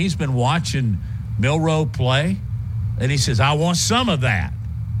feeling he's been watching Milroe play, and he says, I want some of that.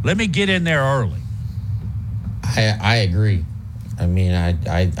 Let me get in there early. I agree. I mean,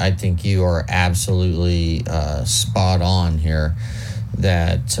 I think you are absolutely spot on here.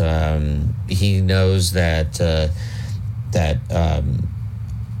 That he knows that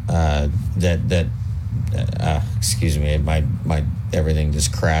excuse me, my everything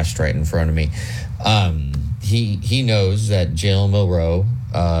just crashed right in front of me. He knows that Jalen Milroe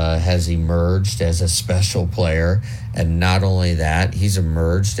has emerged as a special player, and not only that, he's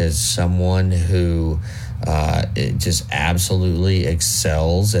emerged as someone who it just absolutely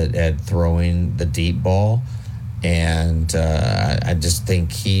excels at throwing the deep ball. And I just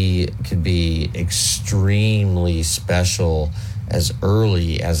think he could be extremely special as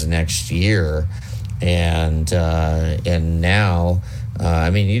early as next year. And now, I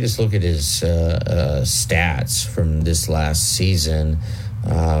mean, you just look at his stats from this last season.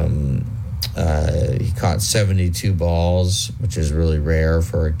 He caught 72 balls, which is really rare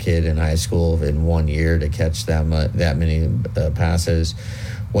for a kid in high school in 1 year to catch that many passes.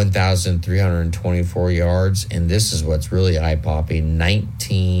 1,324 yards, and this is what's really eye-popping,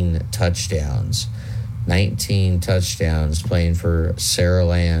 19 touchdowns. 19 touchdowns playing for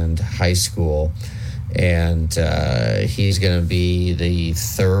Saraland High School. And he's going to be the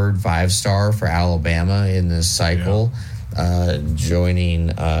third 5-star for Alabama in this cycle. Yeah.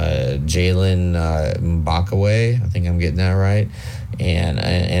 Joining Jalen Mbakwe, I think I'm getting that right,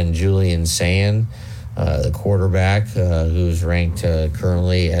 and Julian Sand, the quarterback, who's ranked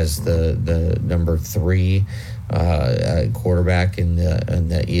currently as the number 3 quarterback in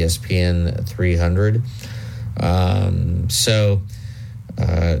the ESPN 300. So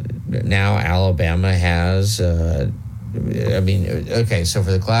now Alabama has. So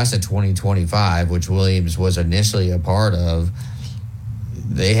for the class of 2025, which Williams was initially a part of,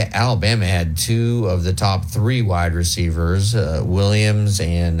 Alabama had 2 of the top 3 wide receivers, Williams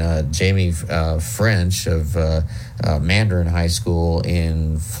and Jamie French of Mandarin High School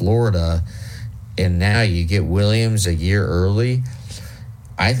in Florida, and now you get Williams a year early.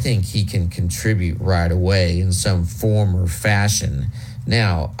 I think he can contribute right away in some form or fashion.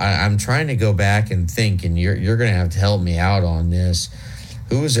 Now, I'm trying to go back and think, and you're going to have to help me out on this.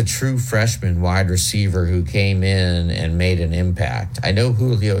 Who was a true freshman wide receiver who came in and made an impact? I know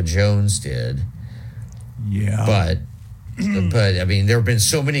Julio Jones did. Yeah. But I mean, there have been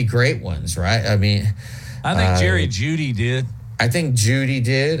so many great ones, right? I mean, I think Jerry Jeudy did. I think Jeudy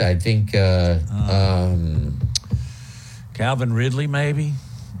did. I think Calvin Ridley, maybe.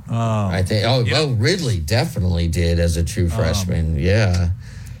 I think. Ridley definitely did as a true freshman. Yeah.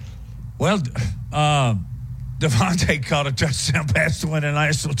 Well, Devontae caught a touchdown pass to win a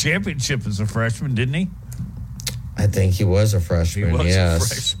national championship as a freshman, didn't he? I think he was a freshman. He was a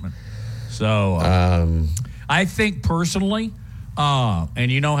freshman. So I think personally,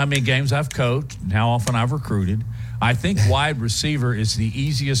 and you know how many games I've coached and how often I've recruited, I think wide receiver is the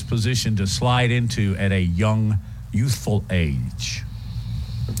easiest position to slide into at a young youthful age.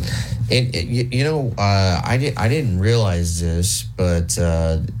 I didn't realize this, but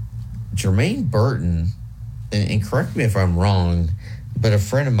Jermaine Burton, and correct me if I'm wrong, but a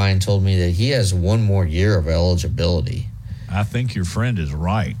friend of mine told me that he has one more year of eligibility. I think your friend is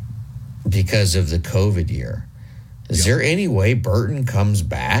right. Because of the COVID year. Is there any way Burton comes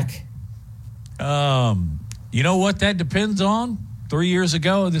back? You know what that depends on? 3 years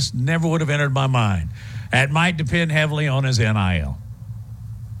ago, this never would have entered my mind. That might depend heavily on his NIL. I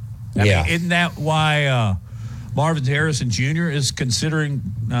mean, isn't that why Marvin Harrison Jr. is considering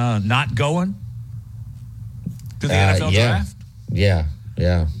not going to the NFL draft? Yeah.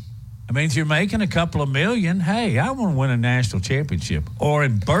 I mean, if you're making a couple of million, hey, I want to win a national championship. Or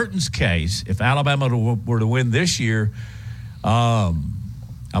in Burton's case, if Alabama were to win this year, I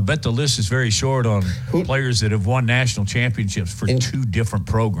bet the list is very short on players that have won national championships for two different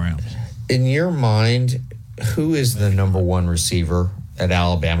programs. In your mind, who is the number one receiver at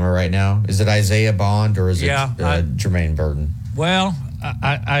Alabama right now? Is it Isaiah Bond or is it Jermaine Burton? Well,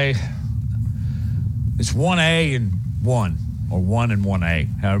 it's 1A and 1, or 1 and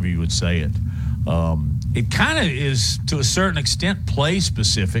 1A, however you would say it. It kind of is, to a certain extent, play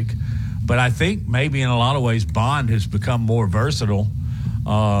specific, but I think maybe in a lot of ways Bond has become more versatile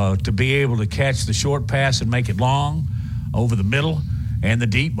to be able to catch the short pass and make it long over the middle and the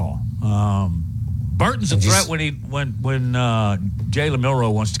deep ball. Burton's a threat when Jalen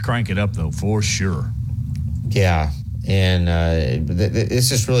Milroe wants to crank it up, though, for sure. Yeah, and it's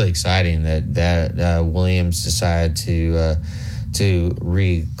just really exciting that Williams decided to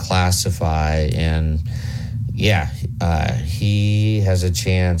reclassify, and he has a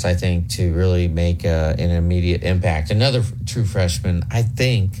chance, I think, to really make an immediate impact. Another true freshman, I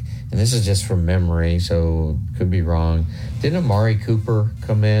think, and this is just from memory, so could be wrong. Didn't Amari Cooper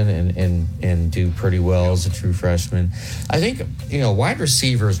come in and do pretty well as a true freshman? I think wide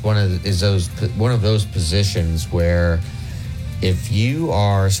receiver is one of those positions where if you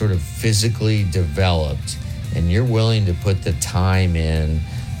are sort of physically developed and you're willing to put the time in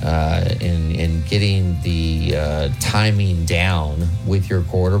getting the timing down with your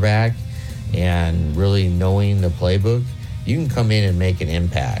quarterback and really knowing the playbook, you can come in and make an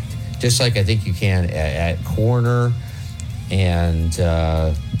impact. Just like I think you can at corner. And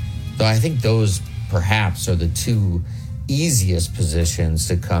so I think those perhaps are the two easiest positions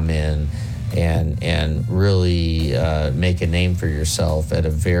to come in and really make a name for yourself at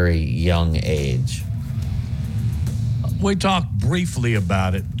a very young age. We talked briefly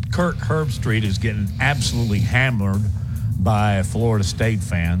about it. Kirk Herbstreit is getting absolutely hammered by Florida State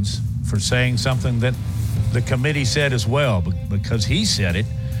fans for saying something that the committee said as well, because he said it.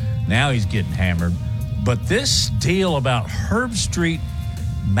 Now he's getting hammered. But this deal about Herbstreit,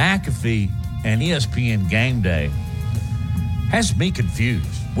 McAfee, and ESPN Game Day has me confused.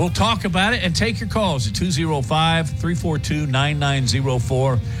 We'll talk about it and take your calls at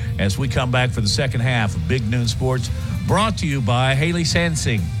 205-342-9904 as we come back for the second half of Big Noon Sports, brought to you by Haley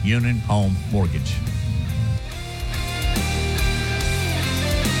Sansing, Union Home Mortgage.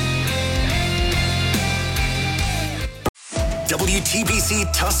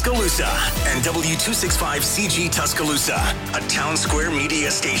 WTBC Tuscaloosa and W265CG Tuscaloosa, a Town Square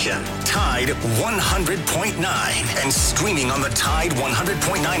media station. Tide 100.9 and streaming on the Tide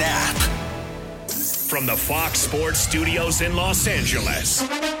 100.9 app. From the Fox Sports Studios in Los Angeles,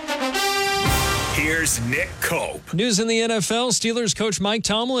 here's Nick Cope. News in the NFL. Steelers coach Mike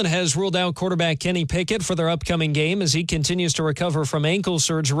Tomlin has ruled out quarterback Kenny Pickett for their upcoming game as he continues to recover from ankle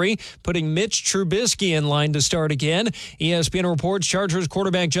surgery, putting Mitch Trubisky in line to start again. ESPN reports Chargers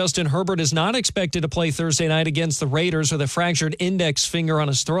quarterback Justin Herbert is not expected to play Thursday night against the Raiders with a fractured index finger on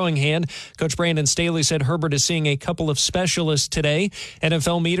his throwing hand. Coach Brandon Staley said Herbert is seeing a couple of specialists today.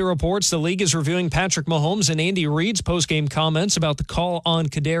 NFL media reports the league is reviewing Patrick Mahomes and Andy Reid's postgame comments about the call on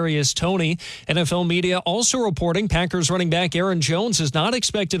Kadarius Toney. NFL media also reporting Packers running back Aaron Jones is not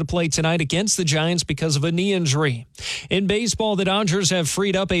expected to play tonight against the Giants because of a knee injury. In baseball, the Dodgers have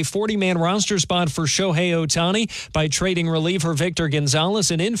freed up a 40-man roster spot for Shohei Ohtani by trading reliever Victor Gonzalez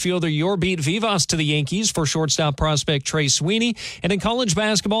and infielder Yorbeat Vivas to the Yankees for shortstop prospect Trey Sweeney. And in college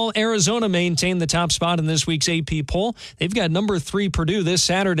basketball, Arizona maintained the top spot in this week's AP poll. They've got number 3 Purdue this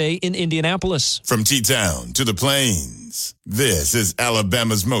Saturday in Indianapolis. From T-Town to the Plains, this is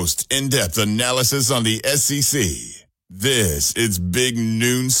Alabama's most in-depth analysis on the SEC. This is Big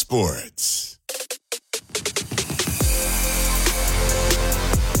Noon Sports.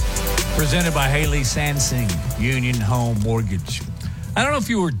 Presented by Haley Sansing, Union Home Mortgage. I don't know if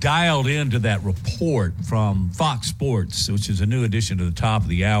you were dialed into that report from Fox Sports, which is a new addition to the top of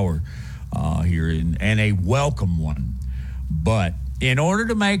the hour. here, and a welcome one. But in order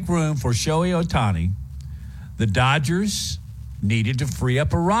to make room for Shohei Ohtani, the Dodgers needed to free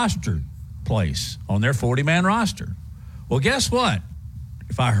up a roster place on their 40-man roster. Well, guess what?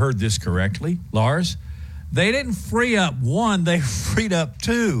 If I heard this correctly, Lars, they didn't free up one, they freed up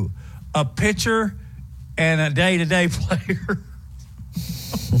two, a pitcher and a day-to-day player.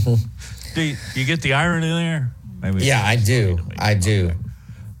 Do you get the irony there? Maybe yeah, I do. I do.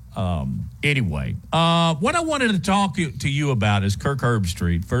 Anyway, what I wanted to talk to you about is Kirk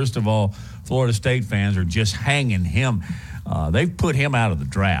Herbstreit. First of all, Florida State fans are just hanging him. They've put him out of the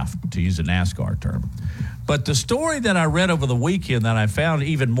draft, to use a NASCAR term. But the story that I read over the weekend that I found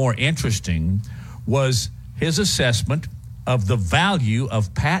even more interesting was his assessment of the value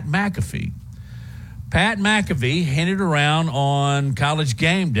of Pat McAfee. Pat McAfee hinted around on College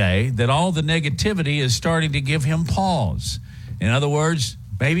Game Day that all the negativity is starting to give him pause. In other words,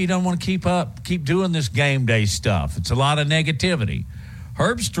 maybe he don't want to keep doing this game day stuff. It's a lot of negativity.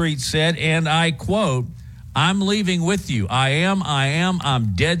 Herbstreit said, and I quote, "I'm leaving with you.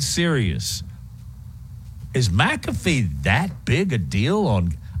 I'm dead serious." Is McAfee that big a deal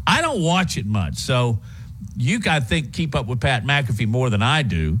I don't watch it much, so you, I think, keep up with Pat McAfee more than I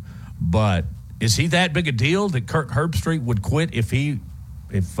do, but is he that big a deal that Kirk Herbstreit would quit if McAfee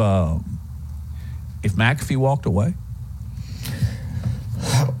walked away?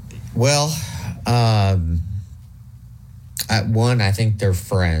 Well, at one, I think they're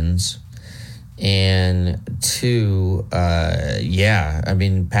friends. And two, Pat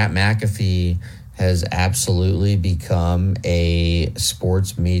McAfee has absolutely become a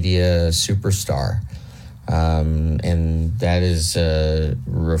sports media superstar. And that is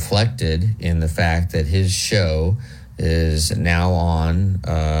reflected in the fact that his show is now on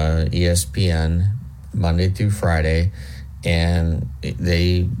ESPN Monday through Friday, and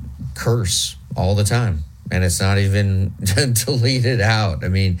they curse all the time, and it's not even deleted out. I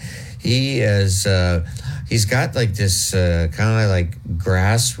mean, he's got like this kind of like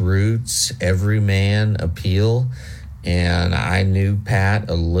grassroots everyman appeal. And I knew Pat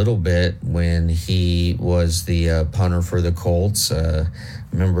a little bit when he was the punter for the Colts. I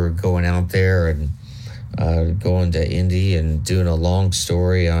remember going out there and going to Indy and doing a long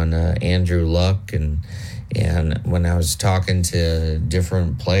story on Andrew Luck. And when I was talking to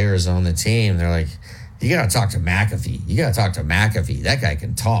different players on the team, they're like, "You got to talk to McAfee. You got to talk to McAfee. That guy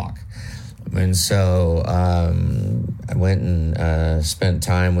can talk." And so I went and spent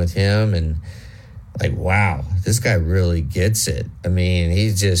time with him, and like, wow, this guy really gets it. I mean,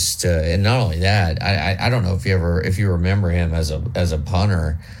 he's just, and not only that, I don't know if you remember him as a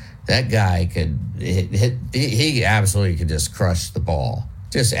punter. That guy could he absolutely could just crush the ball,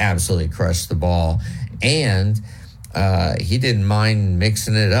 and he didn't mind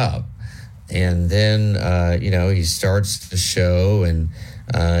mixing it up. And then he starts the show and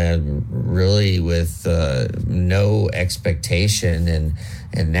really with no expectation,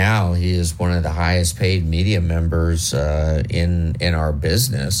 and now he is one of the highest paid media members in our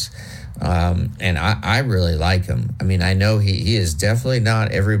business. And I really like him. I mean, I know he is definitely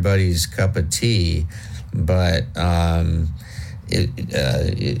not everybody's cup of tea, but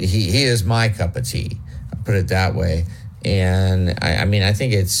he is my cup of tea. I'll put it that way. And I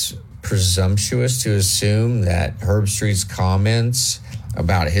think it's presumptuous to assume that Herbstreit's comments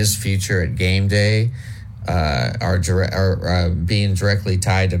about his future at game day are being directly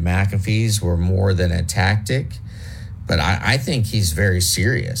tied to McAfee's were more than a tactic. But I think he's very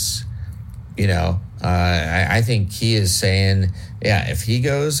serious. I think he is saying, yeah, if he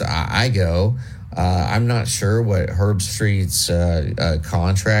goes, I go. I'm not sure what Herbstreit's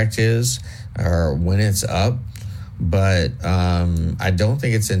contract is or when it's up, but I don't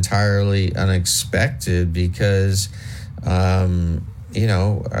think it's entirely unexpected because I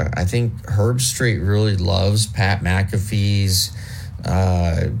think Herbstreit really loves Pat McAfee's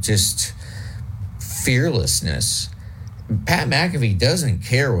just fearlessness. Pat McAfee doesn't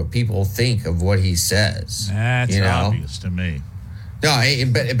care what people think of what he says. That's obvious to me. No,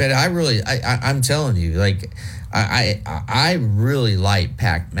 but I'm telling you, like, I really like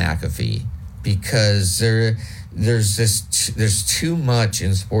Pat McAfee because there's too much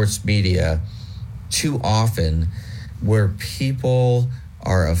in sports media too often where people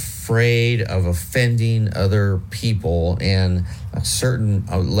are afraid of offending other people and a certain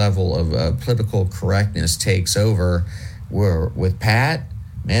level of political correctness takes over. Where with Pat,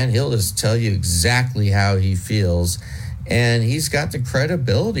 man, he'll just tell you exactly how he feels, and he's got the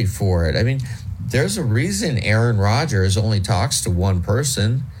credibility for it. I mean, there's a reason Aaron Rodgers only talks to one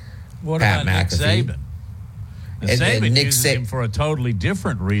person, What Pat about McAfee. Nick Saban? Saban uses him for a totally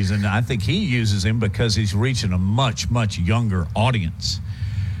different reason. I think he uses him because he's reaching a much, much younger audience.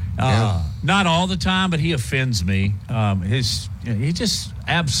 Not all the time, but he offends me. He just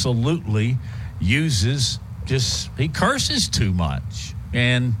absolutely he curses too much.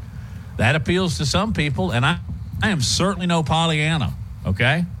 And that appeals to some people. And I am certainly no Pollyanna,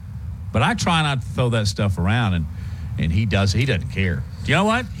 okay? But I try not to throw that stuff around, and he doesn't care. You know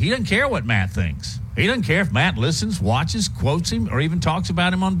what? He doesn't care what Matt thinks. He doesn't care if Matt listens, watches, quotes him, or even talks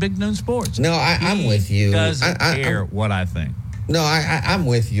about him on Big Noon Sports. No, I'm with you. He doesn't care what I think. No, I'm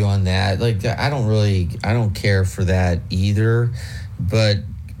with you on that. Like, I don't care for that either. But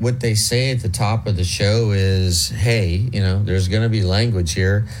what they say at the top of the show is, hey, there's going to be language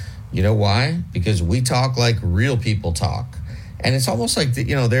here. You know why? Because we talk like real people talk. And it's almost like,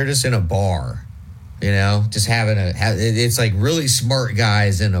 they're just in a bar, just it's like really smart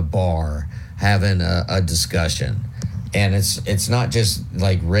guys in a bar having a discussion. And it's not just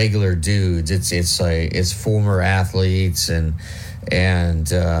like regular dudes. It's former athletes and in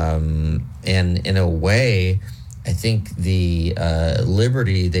a way, I think the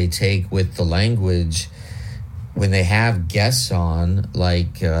liberty they take with the language when they have guests on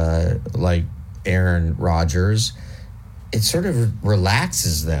like Aaron Rodgers, it sort of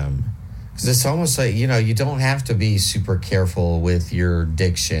relaxes them because it's almost like you don't have to be super careful with your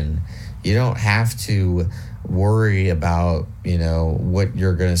diction. You don't have to worry about what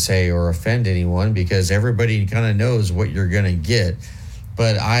you're going to say or offend anyone because everybody kind of knows what you're going to get.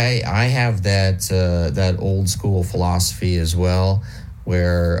 But I have that old school philosophy as well,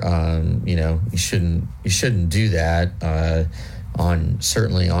 where you shouldn't do that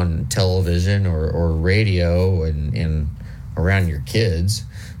certainly on television or radio and around your kids.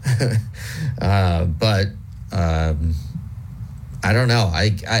 But I don't know.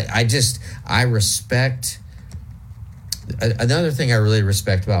 I respect. Another thing I really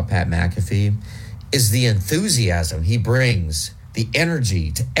respect about Pat McAfee is the enthusiasm he brings, the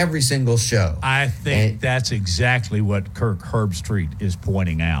energy to every single show. I think that's exactly what Kirk Herbstreit is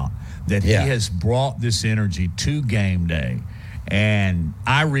pointing out, that he has brought this energy to game day. And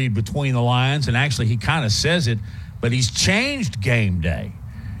I read between the lines, and actually he kind of says it, but he's changed game day.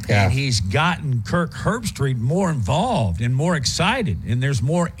 Yeah. And he's gotten Kirk Herbstreit more involved and more excited, and there's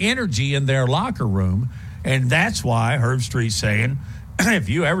more energy in their locker room. And that's why Herbstreit's saying, if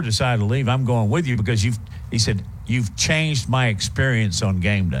you ever decide to leave, I'm going with you because you've changed my experience on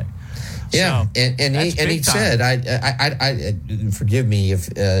game day. Yeah, so, and he said, I forgive me if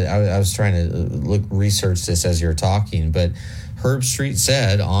I was trying to research this as you're talking, but Herbstreit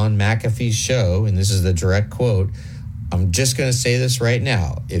said on McAfee's show, and this is the direct quote, I'm just going to say this right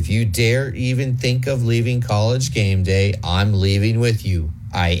now. If you dare even think of leaving College game day, I'm leaving with you.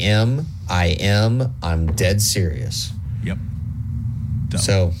 I'm dead serious. Yep.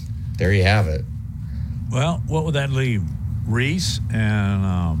 So there you have it. Well, what would that leave? Reese and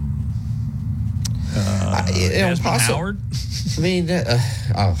Desmond Howard? I mean,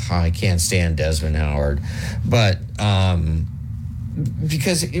 I can't stand Desmond Howard. But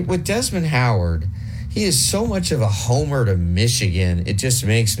because with Desmond Howard, he is so much of a homer to Michigan, it just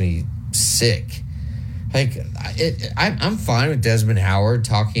makes me sick. Like, I'm fine with Desmond Howard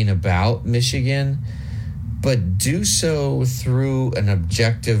talking about Michigan, but do so through an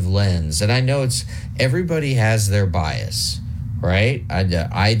objective lens. And I know everybody has their bias, right?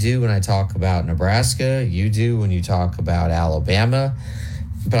 I do when I talk about Nebraska. You do when you talk about Alabama.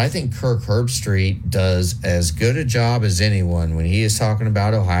 But I think Kirk Herbstreit does as good a job as anyone when he is talking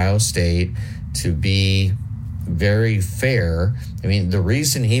about Ohio State to be very fair. I mean, the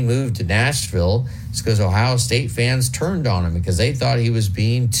reason he moved to Nashville is because Ohio State fans turned on him because they thought he was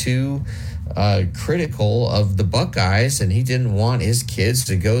being too critical of the Buckeyes, and he didn't want his kids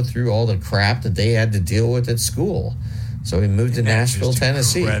to go through all the crap that they had to deal with at school. So he moved to Nashville,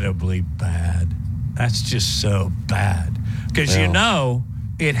 Tennessee. Incredibly bad. That's just so bad. Because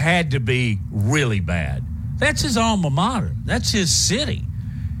it had to be really bad. That's his alma mater. That's his city.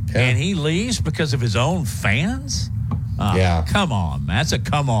 Yeah. And he leaves because of his own fans? Come on. That's a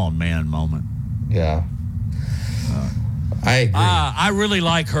come on, man moment. Yeah. I agree. I really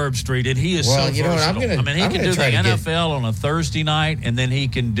like Herbstreit, and he is so versatile. He can do the NFL on a Thursday night, and then he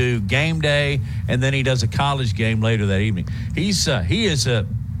can do game day, and then he does a college game later that evening. He is you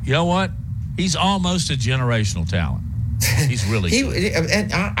know what? He's almost a generational talent. He's really good.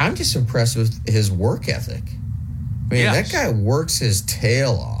 And I'm just impressed with his work ethic. I mean, that guy works his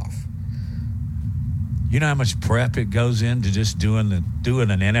tail off. You know how much prep it goes into just doing an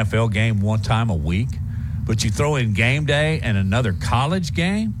NFL game one time a week? But you throw in game day and another college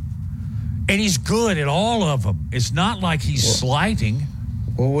game, And he's good at all of them. It's not like he's slighting.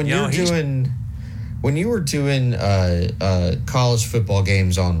 Well, when you were doing college football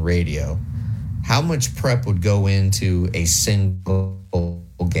games on radio, how much prep would go into a single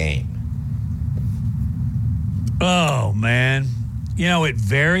game? Oh, man. It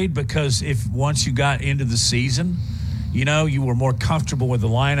varied because once you got into the season, you were more comfortable with the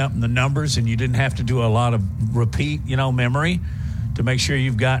lineup and the numbers, and you didn't have to do a lot of repeat, memory to make sure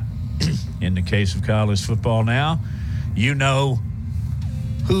you've got, in the case of college football now,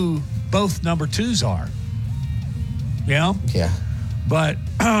 who both number twos are. Yeah. But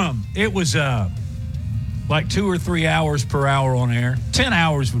it was like 2 or 3 hours per hour on air. 10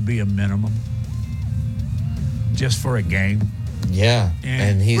 hours would be a minimum just for a game. Yeah.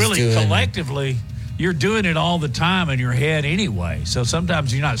 And he's really collectively, you're doing it all the time in your head anyway. So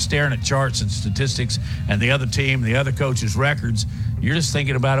sometimes you're not staring at charts and statistics and the other team, the other coach's records. You're just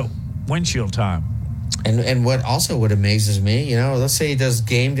thinking about it windshield time. And what amazes me, let's say he does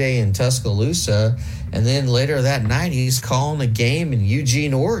game day in Tuscaloosa, and then later that night he's calling a game in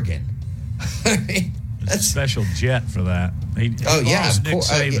Eugene, Oregon. I mean, that's a special jet for that. Of course.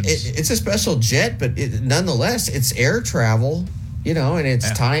 It's a special jet, but nonetheless, it's air travel, and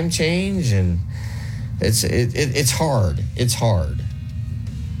it's time change, and it's hard. It's hard.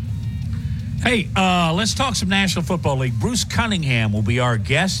 Hey, let's talk some National Football League. Bruce Cunningham will be our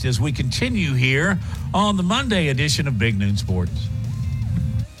guest as we continue here on the Monday edition of Big Noon Sports.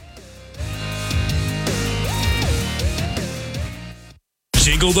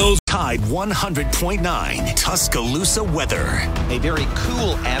 Jingle those. Tide 100.9 Tuscaloosa weather. A very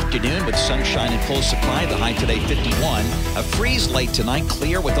cool afternoon with sunshine and full supply. The high today 51. A freeze late tonight,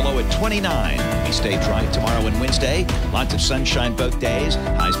 clear with a low at 29. We stay dry tomorrow and Wednesday. Lots of sunshine both days.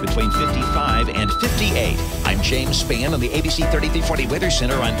 Highs between 55 and 58. I'm James Spann on the ABC 3340 Weather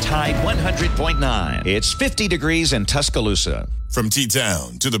Center on Tide 100.9. It's 50 degrees in Tuscaloosa. From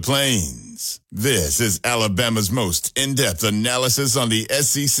T-Town to the Plains, this is Alabama's most in-depth analysis on the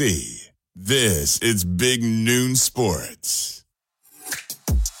SEC. This is Big Noon Sports.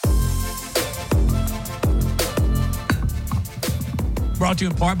 Brought to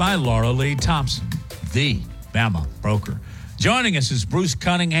you in part by Laura Lee Thompson, the Bama broker. Joining us is Bruce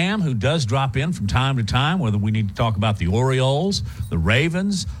Cunningham, who does drop in from time to time, whether we need to talk about the Orioles, the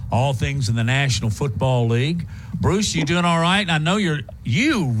Ravens, all things in the National Football League. Bruce, you doing all right? I know you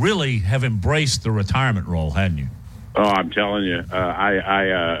really have embraced the retirement role, hadn't you? Oh, I'm telling you,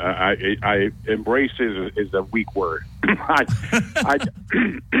 I embrace is a weak word. I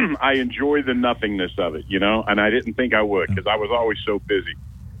enjoy the nothingness of it, and I didn't think I would because I was always so busy.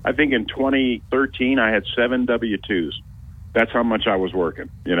 I think in 2013 I had 7 W-2s. That's how much I was working,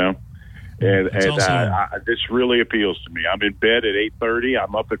 and this really appeals to me. I'm in bed at 8:30.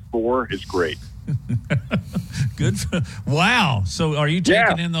 I'm up at 4. It's great. Good. Wow. So are you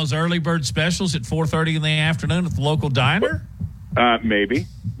taking in those early bird specials at 4:30 in the afternoon at the local diner? Maybe.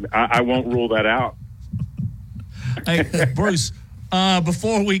 I won't rule that out. Hey, Bruce,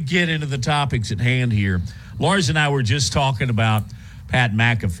 before we get into the topics at hand here, Lars and I were just talking about Pat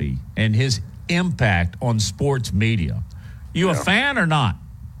McAfee and his impact on sports media. You a fan or not?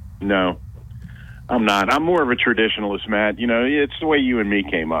 No, I'm not. I'm more of a traditionalist, Matt. It's the way you and me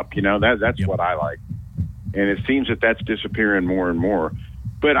came up. That's what I like. And it seems that that's disappearing more and more.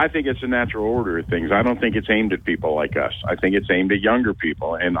 But I think it's a natural order of things. I don't think it's aimed at people like us. I think it's aimed at younger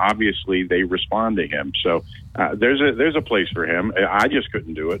people. And obviously they respond to him. So there's a place for him. I just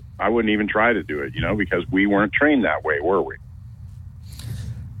couldn't do it. I wouldn't even try to do it, because we weren't trained that way, were we?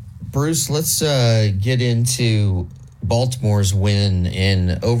 Bruce, let's get into Baltimore's win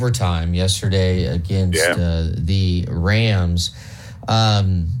in overtime yesterday against the Rams.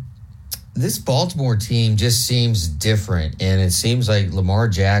 This Baltimore team just seems different, and it seems like Lamar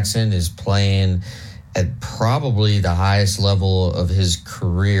Jackson is playing at probably the highest level of his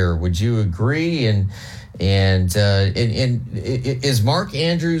career. Would you agree? And is Mark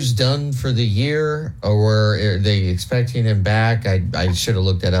Andrews done for the year, or are they expecting him back? I should have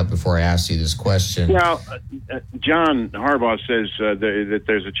looked that up before I asked you this question. Well, John Harbaugh says that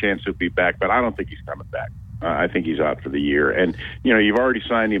there's a chance he'll be back, but I don't think he's coming back. I think he's out for the year. And, you've already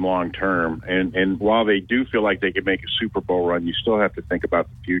signed him long term. And while they do feel like they could make a Super Bowl run, you still have to think about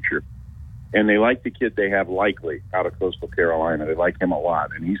the future. And they like the kid they have Likely out of Coastal Carolina. They like him a lot.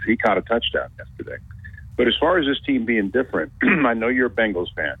 And he caught a touchdown yesterday. But as far as this team being different, I know you're a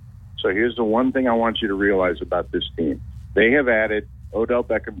Bengals fan. So here's the one thing I want you to realize about this team. They have added Odell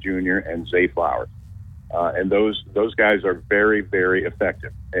Beckham Jr. and Zay Flowers. And those guys are very, very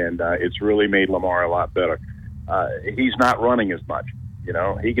effective. And it's really made Lamar a lot better. He's not running as much. You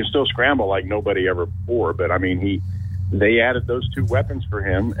know, he can still scramble like nobody ever before. But I mean, they added those two weapons for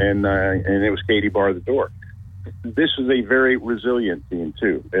him, and it was Katie bar the door. This is a very resilient team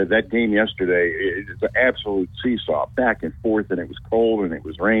too. That game yesterday is an absolute seesaw, back and forth, and it was cold and it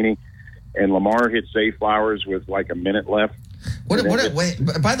was raining. And Lamar hit Zay Flowers with like a minute left. By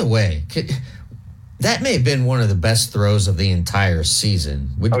the way, that may have been one of the best throws of the entire season.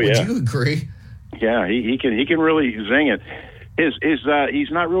 Would you agree? Yeah, he can really zing it.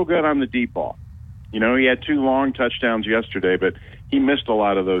 He's not real good on the deep ball. You know, he had 2 long touchdowns yesterday, but he missed a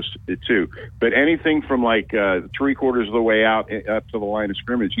lot of those too. But anything from like 3/4 of the way out up to the line of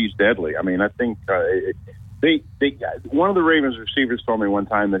scrimmage, he's deadly. I mean, I think one of the Ravens receivers told me one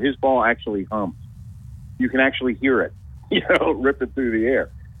time that his ball actually hums. You can actually hear it, you know, ripping through the air,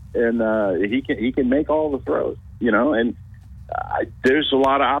 and he can make all the throws, you know. And there's a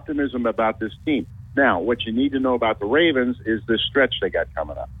lot of optimism about this team. Now, what you need to know about the Ravens is this stretch they got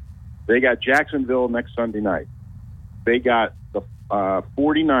coming up. They got Jacksonville next Sunday night. They got the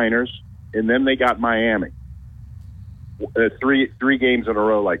 49ers, and then they got Miami. Three games in a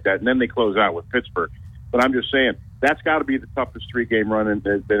row like that, and then they close out with Pittsburgh. But I'm just saying, that's got to be the toughest 3-game run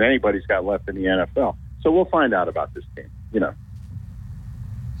that anybody's got left in the NFL. So we'll find out about this team, you know.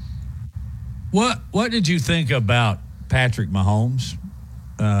 What did you think about Patrick Mahomes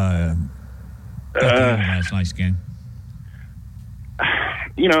last night's game?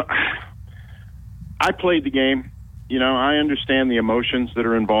 You know, I played the game. You know, I understand the emotions that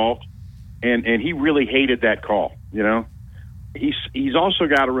are involved, and he really hated that call. You know, he's also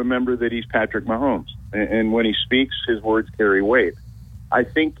got to remember that he's Patrick Mahomes, and when he speaks, his words carry weight. I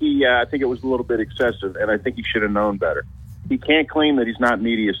think it was a little bit excessive, and I think he should have known better. He can't claim that he's not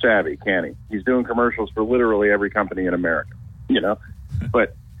media savvy, can he? He's doing commercials for literally every company in America. You know,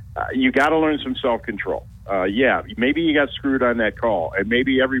 but you got to learn some self-control. Yeah, maybe you got screwed on that call, and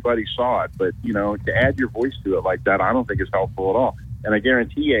maybe everybody saw it, but, you know, to add your voice to it like that, I don't think is helpful at all. And I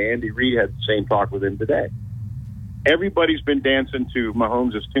guarantee you, Andy Reid had the same talk with him today. Everybody's been dancing to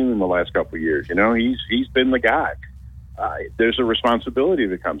Mahomes' tune the last couple of years. You know, he's been the guy. There's a responsibility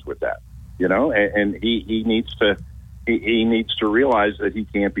that comes with that, you know, and he needs to realize that he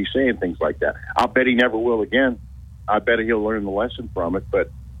can't be saying things like that. I'll bet he never will again. I bet he'll learn the lesson from it,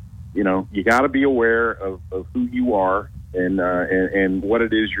 but you know, you got to be aware of who you are and what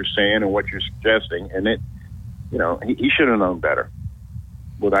it is you're saying and what you're suggesting. And it, you know, he should have known better.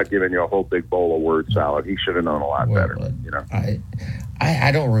 Without giving you a whole big bowl of word salad, he should have known a lot better. You know,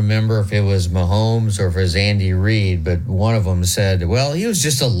 I don't remember if it was Mahomes or if it was Andy Reid, but one of them said, "Well, he was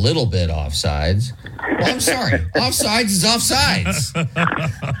just a little bit offsides." Well, I'm sorry, offsides is offsides.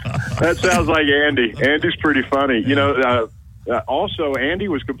 That sounds like Andy. Andy's pretty funny, you know. Also, Andy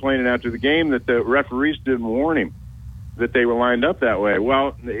was complaining after the game that the referees didn't warn him that they were lined up that way.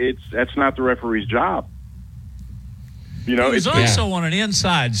 Well, that's not the referee's job. You know, he was also on an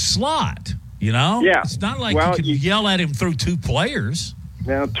inside slot. You know, it's not like you could yell at him through 2 players.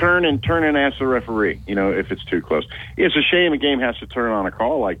 Now turn and ask the referee. You know, if it's too close. It's a shame a game has to turn on a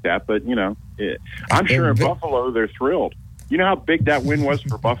call like that, but you know, I'm sure in Buffalo they're thrilled. You know how big that win was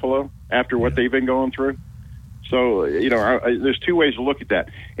for Buffalo after what they've been going through. So, you know, there's 2 ways to look at that.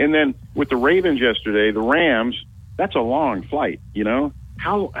 And then with the Ravens yesterday, the Rams, that's a long flight, you know.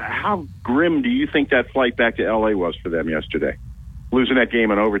 How grim do you think that flight back to L.A. was for them yesterday? Losing that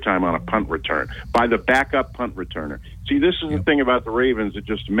game in overtime on a punt return by the backup punt returner. See, this is the thing about the Ravens that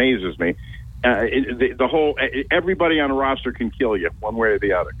just amazes me. Everybody on the roster can kill you one way or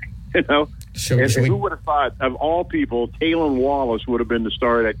the other, you know. Who would have thought, of all people, Kalen Wallace would have been the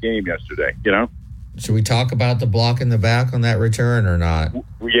star of that game yesterday, you know? Should we talk about the block in the back on that return or not?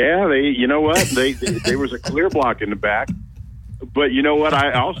 Yeah, you know what? There was a clear block in the back. But you know what?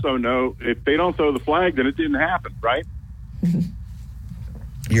 I also know if they don't throw the flag, then it didn't happen, right?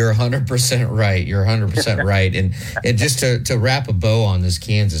 You're 100% right. You're 100% right. And just to wrap a bow on this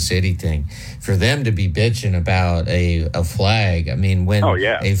Kansas City thing, for them to be bitching about a flag, I mean, when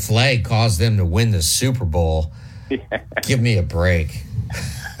a flag caused them to win the Super Bowl, give me a break.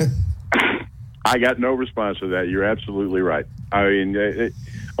 I got no response to that. You're absolutely right. I mean,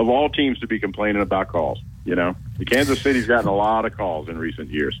 of all teams to be complaining about calls, you know, the Kansas City's gotten a lot of calls in recent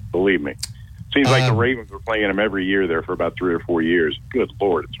years. Believe me. Seems like the Ravens were playing them every year there for about 3 or 4 years. Good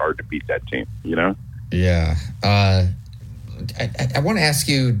Lord, it's hard to beat that team, you know? Yeah. I want to ask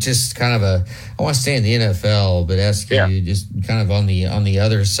you just kind of I want to stay in the NFL, but ask you just kind of on the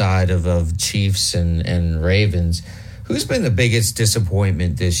other side of Chiefs and Ravens. Who's been the biggest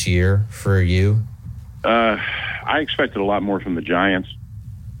disappointment this year for you? I expected a lot more from the Giants.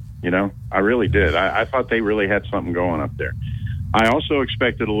 You know, I really did. I thought they really had something going up there. I also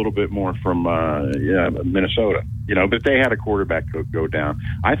expected a little bit more from Minnesota, but they had a quarterback go down.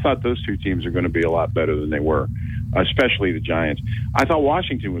 I thought those two teams are going to be a lot better than they were, especially the Giants. I thought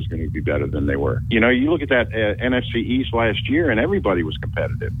Washington was going to be better than they were. You look at that NFC East last year, and everybody was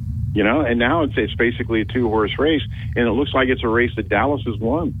competitive, and now it's basically a two-horse race, and it looks like it's a race that Dallas has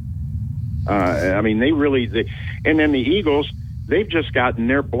won. And then the Eagles, they've just gotten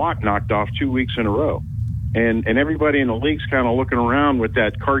their block knocked off 2 weeks in a row. And everybody in the league's kind of looking around with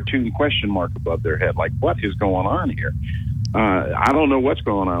that cartoon question mark above their head, like, what is going on here? I don't know what's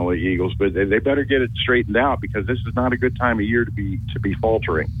going on with the Eagles, but they better get it straightened out, because this is not a good time of year to be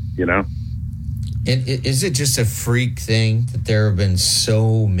faltering, And is it just a freak thing that there have been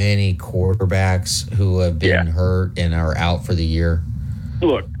so many quarterbacks who have been hurt and are out for the year?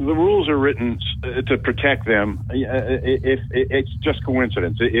 Look, the rules are written to protect them. It's just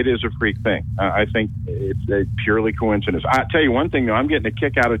coincidence. It is a freak thing. I think it's a purely coincidence. I tell you one thing, though, I'm getting a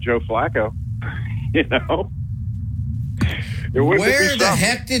kick out of Joe Flacco. Where the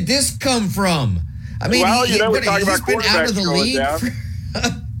heck did this come from? I mean, we're talking about been out of the league.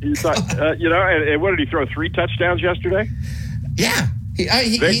 And what did he throw? 3 touchdowns yesterday? Yeah.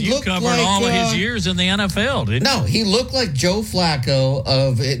 You covered like, all of his years in the NFL, didn't you? No, he looked like Joe Flacco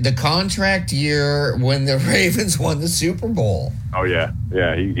of the contract year when the Ravens won the Super Bowl. Oh, yeah.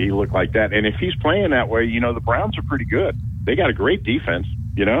 Yeah, he looked like that. And if he's playing that way, the Browns are pretty good. They got a great defense,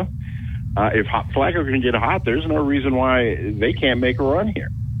 If Flacco can get hot, there's no reason why they can't make a run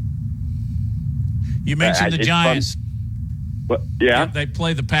here. You mentioned the Giants. But, yeah. They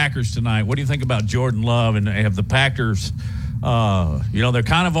play the Packers tonight. What do you think about Jordan Love? And have the Packers... they're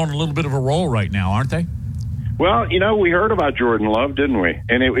kind of on a little bit of a roll right now, aren't they? Well, we heard about Jordan Love, didn't we?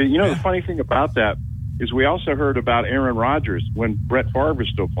 And the funny thing about that is we also heard about Aaron Rodgers when Brett Favre was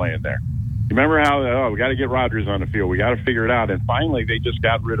still playing there. You remember how, we got to get Rodgers on the field. We got to figure it out. And finally, they just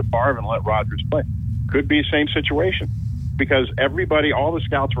got rid of Favre and let Rodgers play. Could be the same situation, because all the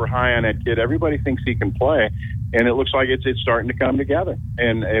scouts were high on that kid. Everybody thinks he can play, and it looks like it's starting to come together.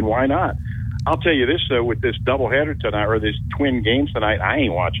 And why not? I'll tell you this, though, with this doubleheader tonight, or this twin games tonight, I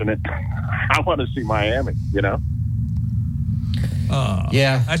ain't watching it. I want to see Miami, Yeah.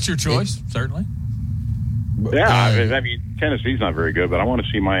 That's your choice, certainly. Yeah, Tennessee's not very good, but I want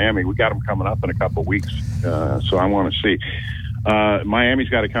to see Miami. We got them coming up in a couple of weeks, so I want to see. Miami's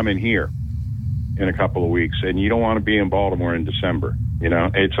got to come in here in a couple of weeks, and you don't want to be in Baltimore in December.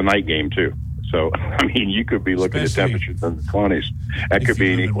 It's a night game, too. So, you could be looking at temperatures in the 20s. That could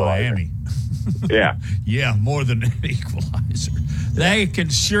be an equalizer. Miami. Yeah. Yeah, more than an equalizer. They can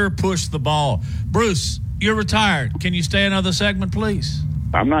sure push the ball. Bruce, you're retired. Can you stay another segment, please?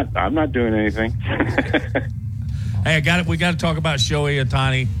 I'm not doing anything. Hey, I got it. We got to talk about Shohei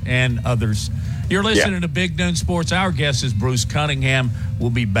Ohtani and others. You're listening to Big Noon Sports. Our guest is Bruce Cunningham.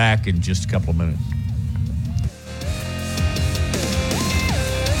 We'll be back in just a couple of minutes.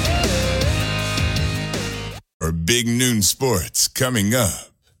 For Big Noon Sports coming up.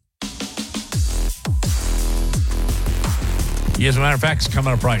 As a matter of fact, it's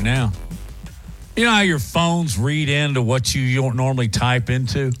coming up right now. You know how your phones read into what you don't normally type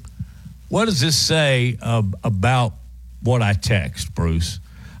into? What does this say about what I text, Bruce?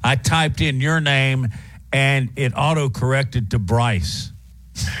 I typed in your name, and it auto-corrected to Bryce.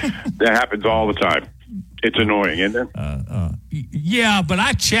 That happens all the time. It's annoying, isn't it? Yeah, but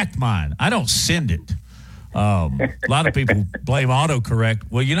I checked mine. I don't send it. A lot of people blame autocorrect.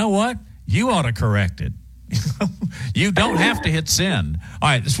 Well, you know what? You auto-correct it. You don't have to hit send. All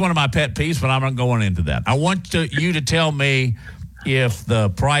right, this is one of my pet peeves, but I'm not going into that. I want you to tell me if the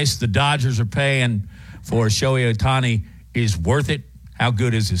price the Dodgers are paying for Shohei Ohtani is worth it. How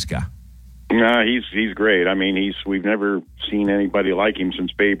good is this guy? No, he's great. We've never seen anybody like him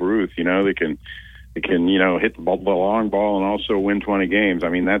since Babe Ruth. They can hit the long ball and also win 20 games.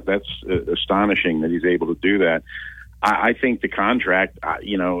 That's astonishing that he's able to do that. I think the contract,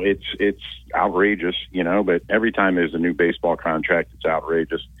 it's outrageous, but every time there's a new baseball contract, it's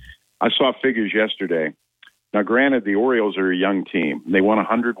outrageous. I saw figures yesterday. Now, granted, the Orioles are a young team. They won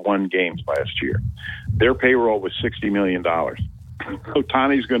 101 games last year. Their payroll was $60 million.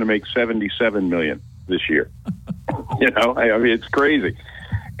 Ohtani's going to make $77 million this year. It's crazy.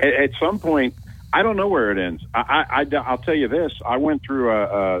 At some point, I don't know where it ends. I'll tell you this. I went through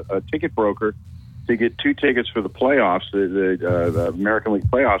a ticket broker to get 2 tickets for the playoffs, the American League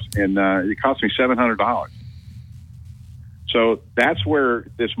playoffs, and it cost me $700. So that's where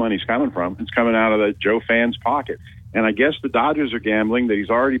this money's coming from. It's coming out of the Joe fan's pocket. And I guess the Dodgers are gambling that he's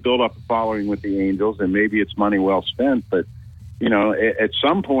already built up a following with the Angels, and maybe it's money well spent. But, at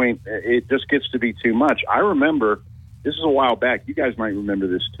some point, it just gets to be too much. I remember this is a while back. You guys might remember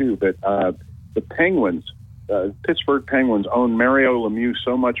this too, but the Penguins, Pittsburgh Penguins, owned Mario Lemieux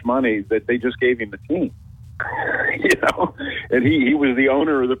so much money that they just gave him the team. And he was the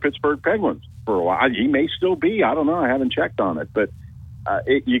owner of the Pittsburgh Penguins for a while. He may still be. I don't know. I haven't checked on it, but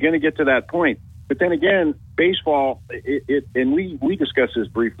you're going to get to that point. But then again, baseball, and we discussed this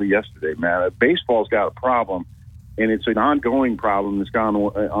briefly yesterday, man. Baseball's got a problem, and it's an ongoing problem that's gone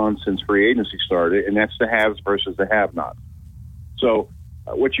on since free agency started, and that's the haves versus the have-nots. So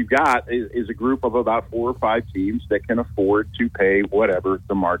what you got is a group of about 4 or 5 teams that can afford to pay whatever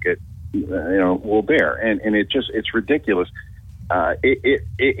the market will bear, and it's ridiculous.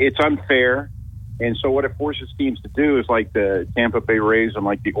 It's unfair. And so what it forces teams to do is like the Tampa Bay Rays and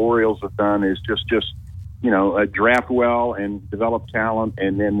like the Orioles have done is just draft well and develop talent.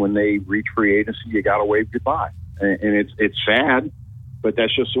 And then when they reach free agency, you got to wave goodbye. And it's sad, but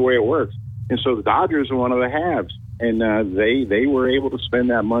that's just the way it works. And so the Dodgers are one of the haves, and they were able to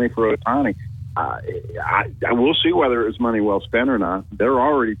spend that money for Ohtani. I will see whether it's money well spent or not. They're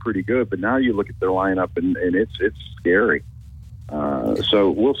already pretty good, but now you look at their lineup and it's scary.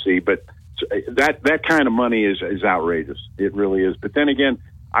 So we'll see, but that kind of money is outrageous. It really is. But then again,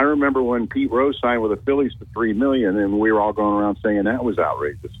 I remember when Pete Rose signed with the Phillies for $3 million, and we were all going around saying that was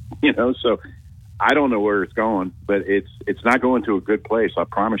outrageous. So I don't know where it's going, but it's not going to a good place. I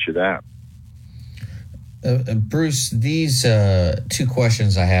promise you that. Bruce, these 2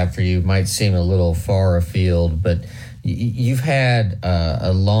 questions I have for you might seem a little far afield, but you've had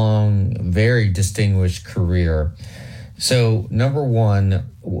a long, very distinguished career. So, number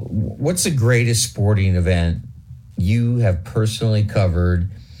one, what's the greatest sporting event you have personally covered?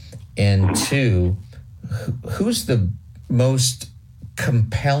 And 2, who's the most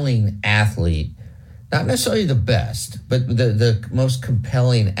compelling athlete, not necessarily the best, but the most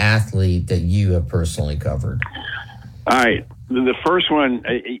compelling athlete that you have personally covered? All right. The first one,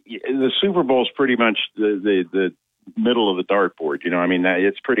 the Super Bowl is pretty much the middle of the dartboard.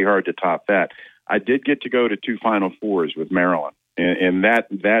 It's pretty hard to top that. I did get to go to 2 Final Fours with Maryland, and that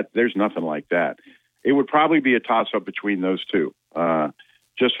there's nothing like that. It would probably be a toss-up between those 2,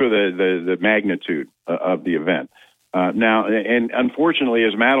 just for the magnitude of the event. Now, and unfortunately,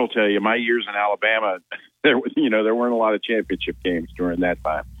 as Matt will tell you, my years in Alabama, there weren't a lot of championship games during that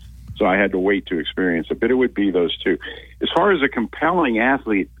time, so I had to wait to experience it. But it would be those 2. As far as a compelling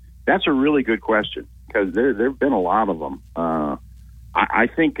athlete, that's a really good question because there've been a lot of them. I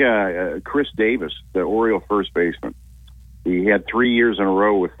think Chris Davis, the Oriole first baseman, he had 3 years in a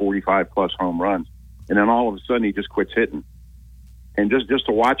row with 45-plus home runs, and then all of a sudden he just quits hitting. And just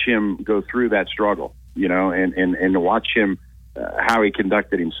to watch him go through that struggle, and to watch him how he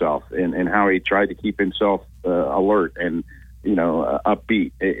conducted himself and how he tried to keep himself alert and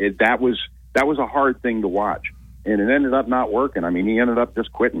upbeat. That was a hard thing to watch, and it ended up not working. He ended up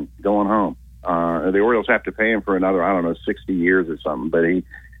just quitting, going home. The Orioles have to pay him for another, 60 years or something, but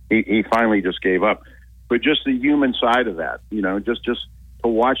he finally just gave up. But just the human side of that, just to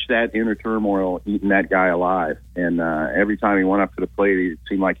watch that inner turmoil eating that guy alive. And every time he went up to the plate, it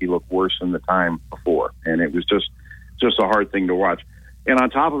seemed like he looked worse than the time before. And it was just a hard thing to watch. And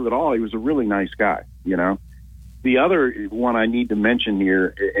on top of it all, he was a really nice guy, The other one I need to mention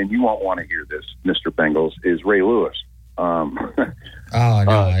here, and you won't want to hear this, Mr. Bengals, is Ray Lewis. I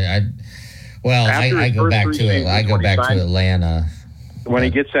go back to it. I go back to Atlanta when he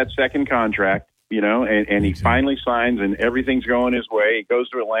gets that second contract, and he finally signs, and everything's going his way. He goes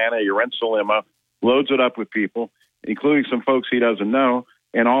to Atlanta, he rents a limo, loads it up with people, including some folks he doesn't know,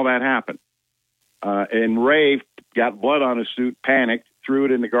 and all that happened. And Ray got blood on his suit, panicked, threw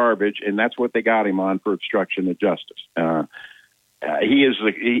it in the garbage, and that's what they got him on for obstruction of justice. He's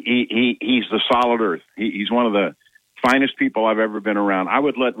the solid earth. He's one of the finest people I've ever been around. I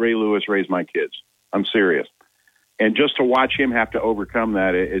would let Ray Lewis raise my kids. I'm serious. And just to watch him have to overcome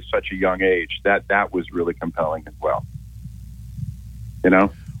that at such a young age, that was really compelling as well.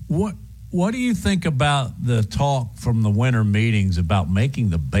 What do you think about the talk from the winter meetings about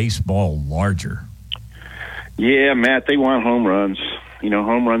making the baseball larger? Yeah, Matt, they want home runs.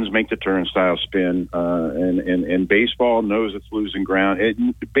 Home runs make the turnstile spin, and baseball knows it's losing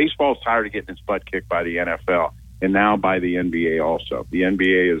ground. Baseball's tired of getting its butt kicked by the NFL. And now by the NBA also. The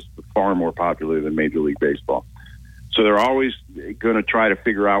NBA is far more popular than Major League Baseball. So they're always going to try to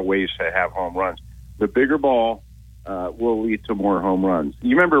figure out ways to have home runs. The bigger ball will lead to more home runs.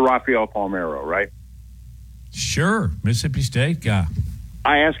 You remember Rafael Palmeiro, right? Sure, Mississippi State guy.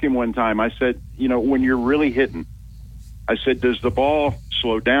 I asked him one time, I said, when you're really hitting, I said, does the ball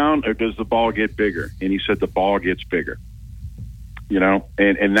slow down or does the ball get bigger? And he said the ball gets bigger.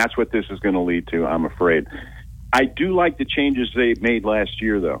 And that's what this is going to lead to, I'm afraid. I do like the changes they made last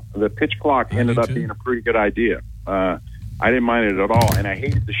year, though. The pitch clock ended up being a pretty good idea. I didn't mind it at all, and I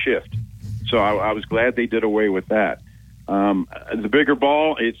hated the shift. So I was glad they did away with that. The bigger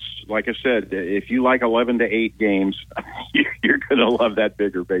ball, it's like I said, if you like 11 to 8 games, you're going to love that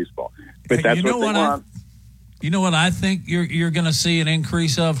bigger baseball. But that's what they want. You know what I think you're going to see an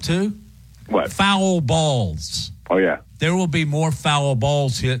increase of, too? What? Foul balls. Oh, yeah. There will be more foul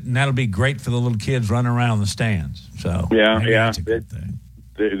balls hit, and that'll be great for the little kids running around the stands. So yeah. That's a good thing.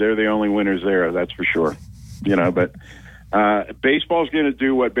 They're the only winners there, that's for sure. But baseball's going to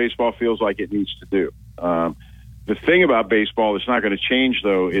do what baseball feels like it needs to do. The thing about baseball that's not going to change,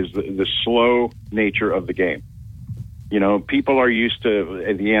 though, is the slow nature of the game. People are used to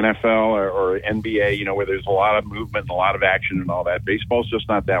the NFL or NBA, where there's a lot of movement and a lot of action and all that. Baseball's just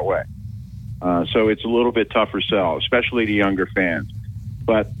not that way. So it's a little bit tougher sell, especially to younger fans.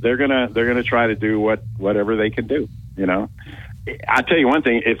 But they're gonna try to do whatever they can do. I'll tell you one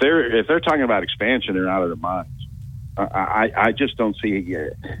thing: if they're talking about expansion, they're out of their minds. I just don't see.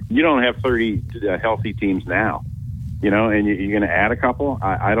 You don't have 30 healthy teams now, and you're going to add a couple.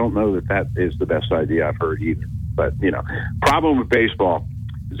 I don't know that is the best idea I've heard either. But problem with baseball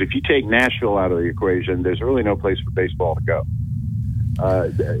is if you take Nashville out of the equation, there's really no place for baseball to go.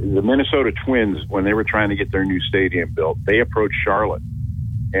 The Minnesota Twins, when they were trying to get their new stadium built, they approached Charlotte.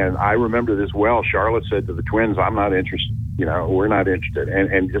 And I remember this well. Charlotte said to the Twins, I'm not interested. We're not interested.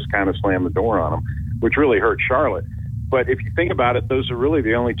 And just kind of slammed the door on them, which really hurt Charlotte. But if you think about it, those are really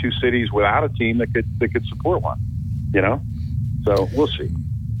the only 2 cities without a team that could support one, So we'll see.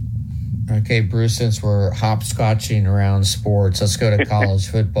 Okay, Bruce, since we're hopscotching around sports, let's go to college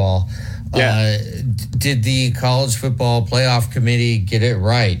football. Yeah. Did the college football playoff committee get it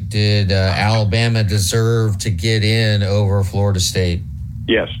right? Did Alabama deserve to get in over Florida State?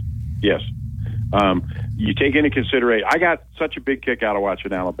 Yes. You take into consideration, I got such a big kick out of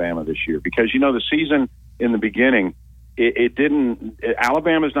watching Alabama this year because, the season in the beginning,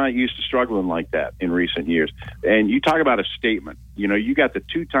 Alabama's not used to struggling like that in recent years. And you talk about a statement. You got the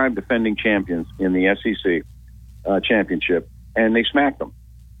 2-time defending champions in the SEC championship, and they smacked them.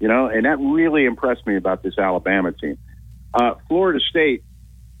 And that really impressed me about this Alabama team. Florida State,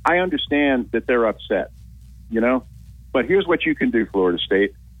 I understand that they're upset, but here's what you can do, Florida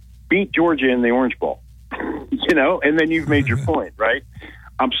State. Beat Georgia in the Orange Bowl, and then you've made your point, right?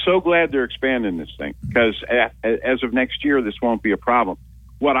 I'm so glad they're expanding this thing because as of next year, this won't be a problem.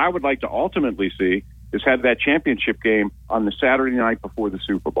 What I would like to ultimately see is have that championship game on the Saturday night before the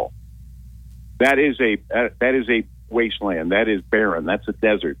Super Bowl. That is a wasteland. That is barren. That's a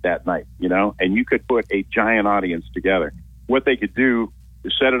desert that night, and you could put a giant audience together. What they could do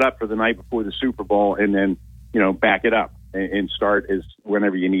is set it up for the night before the Super Bowl and then, back it up and start as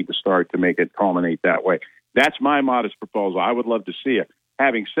whenever you need to start to make it culminate that way. That's my modest proposal. I would love to see it.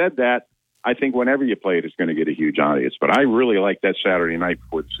 Having said that, I think whenever you play it, it's going to get a huge audience. But I really like that Saturday night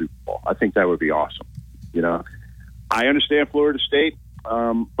before the Super Bowl. I think that would be awesome. I understand Florida State,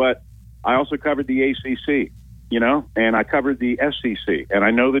 but I also covered the ACC, and I covered the SEC, and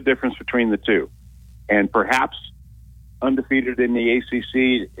I know the difference between the two. And perhaps undefeated in the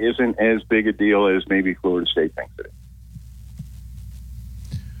ACC isn't as big a deal as maybe Florida State thinks it is.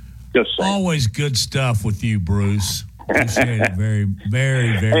 Just saying. Always good stuff with you, Bruce. Appreciate it very,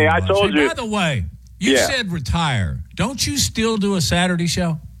 very, very much. I told you. By the way, you said retire. Don't you still do a Saturday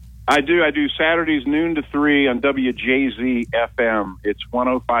show? I do. I do Saturdays noon to 3 on WJZ FM. It's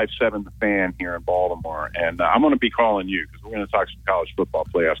 105.7 The Fan here in Baltimore. And I'm going to be calling you because we're going to talk some college football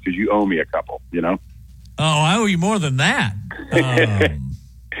playoffs because you owe me a couple, Oh, I owe you more than that.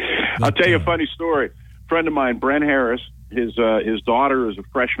 I'll tell you a funny story. A friend of mine, Brent Harris, his daughter is a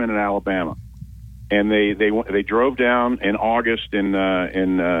freshman at Alabama. And they drove down in August and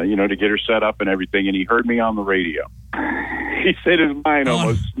to get her set up and everything. And he heard me on the radio. He said his mind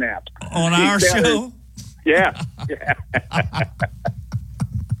almost snapped on our show. Yeah.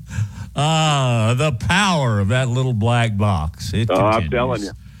 The power of that little black box. I'm telling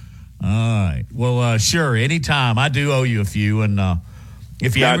you. All right. Well, sure. Anytime. I do owe you a few, and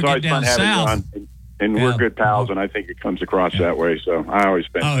if you ever get down south. And we're good pals, and I think it comes across that way. So I always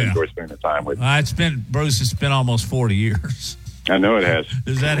enjoy spending the time with you. Bruce, it's been almost 40 years. I know it has.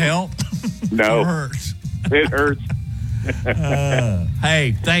 Does that help? No. It hurts. It hurts.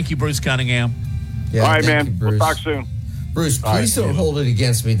 Hey, thank you, Bruce Cunningham. Yeah, all right, man. You, Bruce. We'll talk soon. Bruce, please don't hold it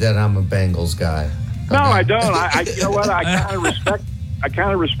against me that I'm a Bengals guy. No, I don't. You know what? I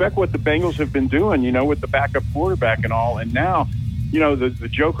kind of respect what the Bengals have been doing, with the backup quarterback and all. And now, the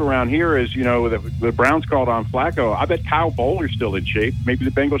joke around here is, the Browns called on Flacco. I bet Kyle Bowler's still in shape. Maybe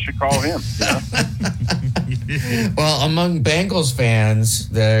the Bengals should call him. Well, among Bengals fans,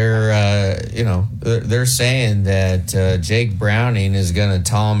 they're saying that Jake Browning is going to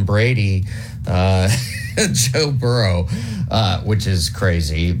Tom Brady Joe Burrow, which is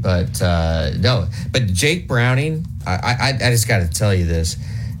crazy. But no, but Jake Browning, I just got to tell you this.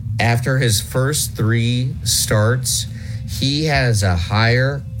 After his first 3 starts, he has a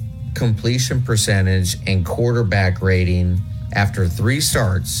higher completion percentage and quarterback rating after 3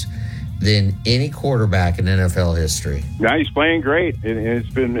 starts than any quarterback in NFL history. Yeah, he's playing great, and it's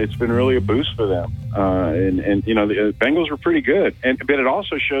been really a boost for them. The Bengals were pretty good, but it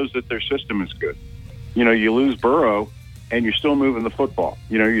also shows that their system is good. You lose Burrow, and you're still moving the football.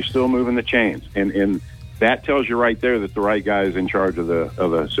 You're still moving the chains, and that tells you right there that the right guy is in charge of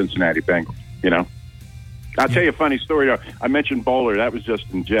the Cincinnati Bengals. I'll tell you a funny story. I mentioned Bowler. That was just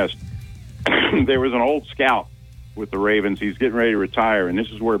in jest. There was an old scout with the Ravens. He's getting ready to retire, and this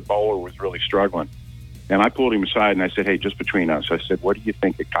is where Bowler was really struggling. And I pulled him aside, and I said, hey, just between us, I said, what do you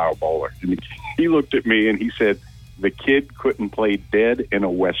think of Kyle Bowler? And he looked at me, and he said, the kid couldn't play dead in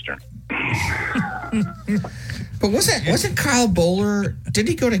a Western. But wasn't Kyle Bowler, did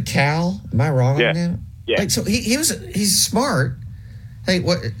he go to Cal? Am I wrong on that? Yeah. So he's smart. Hey,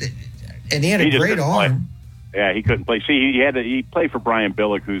 what? And he had a great arm. Yeah, he couldn't play. See, he played for Brian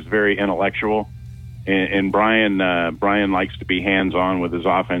Billick, who's very intellectual, and Brian likes to be hands on with his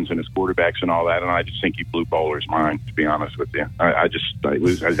offense and his quarterbacks and all that. And I just think he blew Bowler's mind, to be honest with you.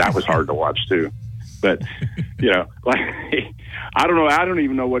 That was hard to watch too. But I don't know. I don't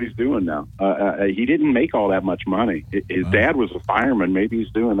even know what he's doing now. He didn't make all that much money. His dad was a fireman. Maybe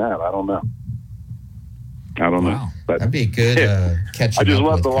he's doing that. I don't know. Wow. But that'd be a good catching. I just up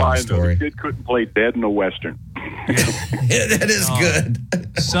love the line. Story. The kid couldn't play dead in a Western. Yeah, that is good.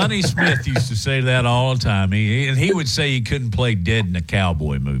 Sonny Smith used to say that all the time. He would say he couldn't play dead in a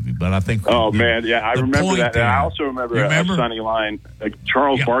cowboy movie, but I think. Oh man, yeah, I remember that. And I also remember a Sonny line.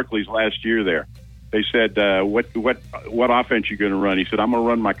 Charles Barkley's last year there. They said, "What offense you going to run?" He said, "I'm going to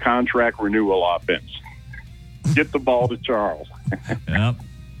run my contract renewal offense. Get the ball to Charles." Yep,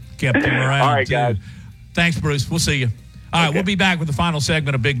 kept him around. All right, too. guys. Thanks, Bruce. We'll see you. All right, we'll be back with the final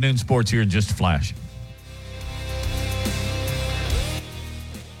segment of Big Noon Sports here in just a flash.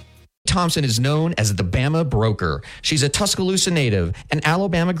 Thompson is known as the Bama Broker. She's a Tuscaloosa native, an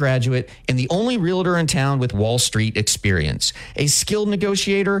Alabama graduate, and the only realtor in town with Wall Street experience. A skilled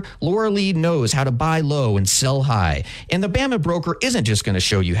negotiator, Laura Lee knows how to buy low and sell high. And the Bama Broker isn't just going to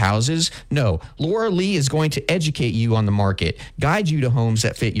show you houses. No, Laura Lee is going to educate you on the market, guide you to homes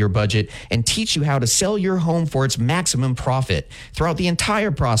that fit your budget, and teach you how to sell your home for its maximum profit. Throughout the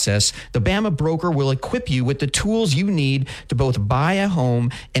entire process, the Bama Broker will equip you with the tools you need to both buy a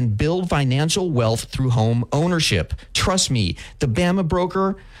home and build financial wealth through home ownership. Trust me, the Bama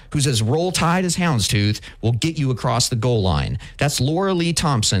Broker, who's as roll tide as houndstooth, will get you across the goal line. That's Laura Lee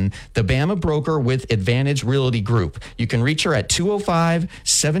Thompson, the Bama Broker with Advantage Realty Group. You can reach her at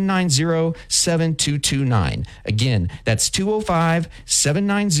 205-790-7229. Again, that's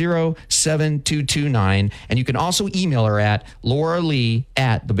 205-790-7229. And you can also email her at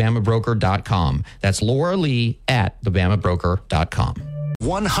lauralee@thebamabroker.com. That's lauralee@thebamabroker.com.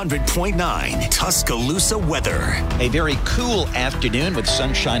 100.9 Tuscaloosa weather. A very cool afternoon with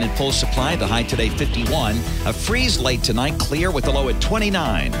sunshine and full supply. The high today 51. A freeze late tonight, clear with the low at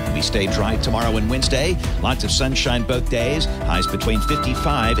 29. We stay dry tomorrow and Wednesday. Lots of sunshine both days. Highs between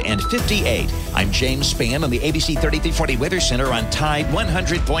 55 and 58. I'm James Spann on the ABC 3340 Weather Center on Tide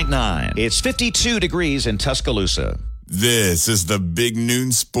 100.9. It's 52 degrees in Tuscaloosa. This is the Big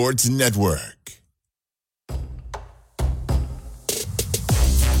Noon Sports Network.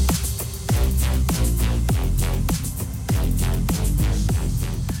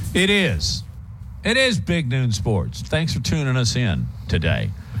 It is Big Noon Sports. Thanks for tuning us in today.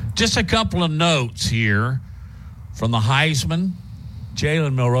 Just a couple of notes here from the Heisman.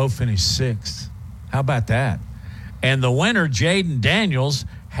 Jalen Milroe finished 6th. How about that? And the winner, Jaden Daniels,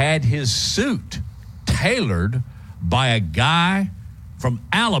 had his suit tailored by a guy from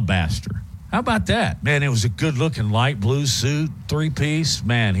Alabaster. How about that? Man, it was a good-looking light blue suit, 3-piece.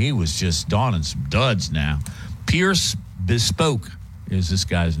 Man, he was just donning some duds now. Pierce Bespoke is this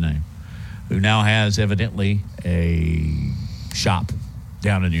guy's name, who now has evidently a shop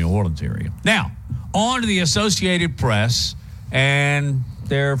down in the New Orleans area. Now, on to the Associated Press and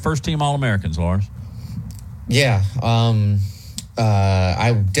their first-team All-Americans, Lars. Yeah,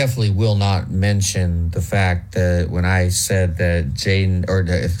 I definitely will not mention the fact that when I said that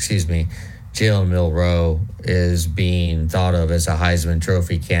Jalen Milroe is being thought of as a Heisman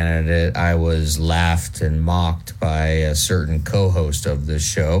Trophy candidate, I was laughed and mocked by a certain co-host of this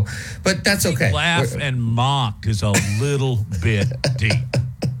show, but that's okay. Laugh and mock is a little bit deep.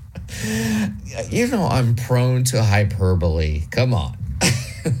 You know, I'm prone to hyperbole. Come on.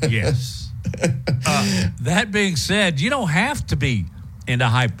 Yes. That being said, you don't have to be into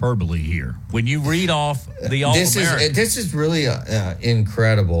hyperbole here. When you read off the All-American. This is really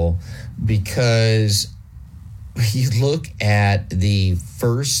incredible, because you look at the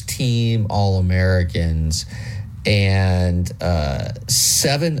first team All-Americans, and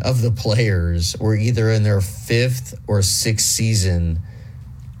 7 of the players were either in their 5th or 6th season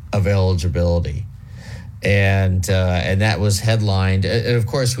of eligibility. And that was headlined. And of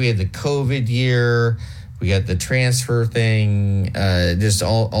course, we had the COVID year. We got the transfer thing, just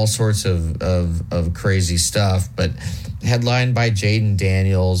all sorts of crazy stuff. But headlined by Jaden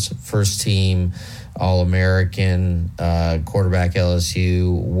Daniels, first team All-American, quarterback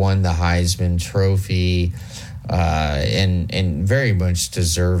LSU, won the Heisman Trophy, and very much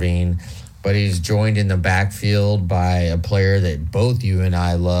deserving. But he's joined in the backfield by a player that both you and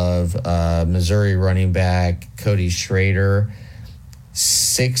I love, Missouri running back Cody Schrader,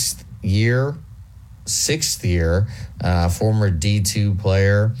 sixth year, former D2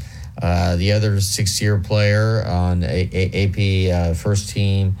 player. The other 6-year player on AP first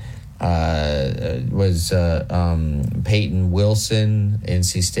team was Peyton Wilson,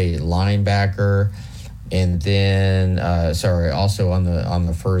 NC State linebacker. And then, also on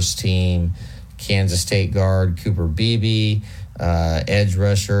the first team, Kansas State guard Cooper Beebe, edge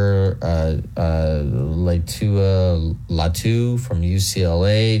rusher Latu from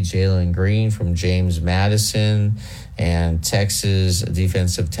UCLA, Jalen Green from James Madison, and Texas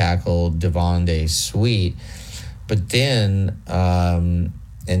defensive tackle Devontae Sweet. But then,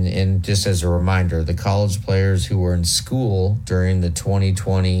 and just as a reminder, the college players who were in school during the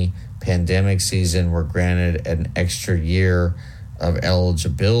 2020 pandemic season were granted an extra year of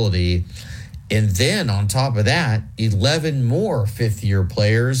eligibility. And then on top of that, 11 more 5th-year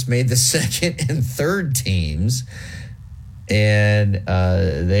players made the second and third teams. And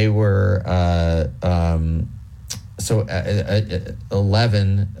they were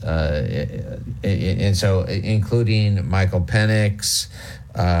 11. And so including Michael Penix,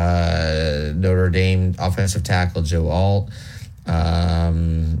 Notre Dame offensive tackle Joe Alt.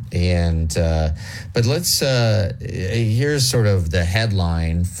 But let's here's sort of the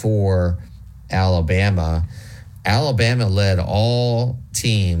headline for Alabama. Alabama led all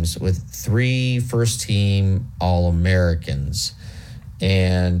teams with 3 first-team All-Americans,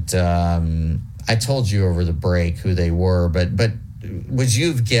 and I told you over the break who they were. But would you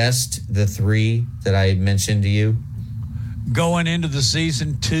have guessed the 3 that I mentioned to you going into the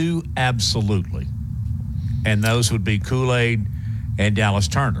season? 2, absolutely. And those would be Kool-Aid and Dallas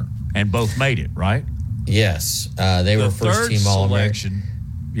Turner, and both made it, right? Yes, they were first-team All-American.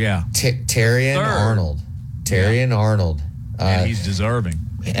 Yeah, Terrion Arnold. Terrion Arnold, and he's deserving.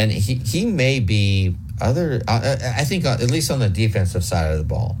 And he may be I think at least on the defensive side of the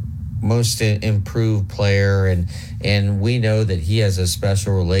ball, most improved player, and we know that he has a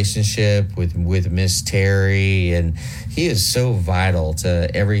special relationship with Miss Terry, and he is so vital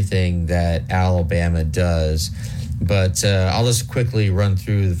to everything that Alabama does. But I'll just quickly run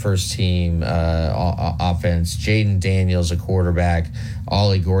through the first team offense. Jaden Daniels, a quarterback.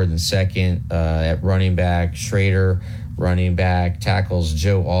 Ollie Gordon, second at running back. Schrader, running back. Tackles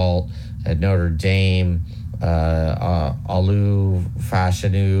Joe Alt at Notre Dame. Alu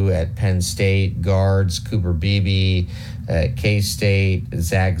Fashanu at Penn State. Guards Cooper Beebe at K-State.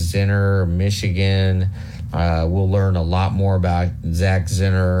 Zach Zinner, Michigan. We'll learn a lot more about Zach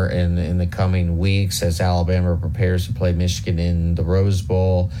Zinner in the coming weeks as Alabama prepares to play Michigan in the Rose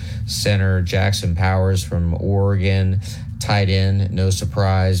Bowl. Center Jackson Powers from Oregon. Tight end, no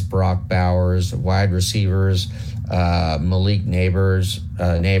surprise, Brock Bowers. Wide receivers, Malik Neighbors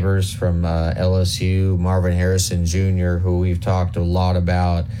from LSU. Marvin Harrison Jr., who we've talked a lot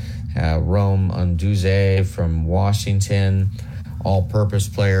about. Rome Unduze from Washington. All-purpose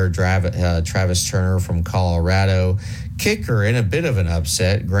player Travis Turner from Colorado. Kicker, in a bit of an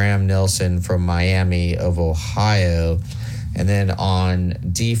upset, Graham Nelson from Miami of Ohio. And then on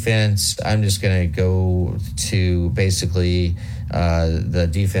defense, I'm just going to go to basically the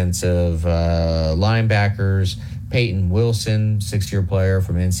defensive linebackers. Peyton Wilson, 6-year player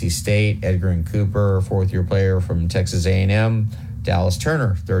from NC State. Edgerrin Cooper, 4th-year player from Texas A&M. Dallas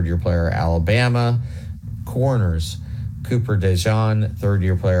Turner, 3rd-year player, Alabama. Corners, Cooper DeJean,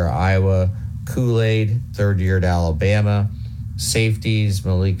 3rd-year player, Iowa. Kool-Aid, 3rd year at Alabama. safeties,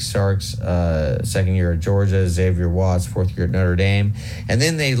 Malik Starks, second year at Georgia, Xavier Watts, fourth year at Notre Dame. And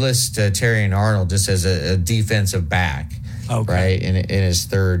then they list Terrion Arnold just as a defensive back, right, in his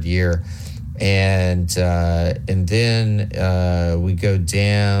third year. And then we go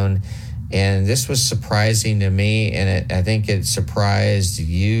down, and this was surprising to me, and I think it surprised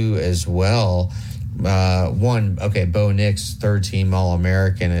you as well. Bo Nix, third-team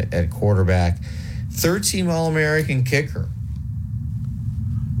All-American at quarterback, third-team All-American kicker.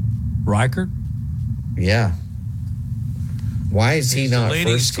 Reichert? Yeah. Why is he not the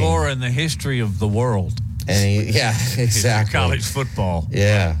leading first scorer team? in the history of the world? And exactly. College football.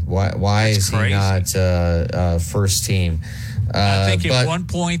 Yeah. Why is he not first team? I think at one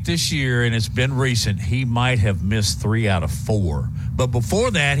point this year, and it's been recent, he might have missed 3 out of 4. But before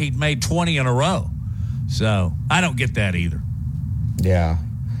that, he'd made 20 in a row. So I don't get that either. Yeah.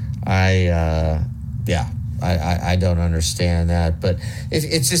 I don't understand that. But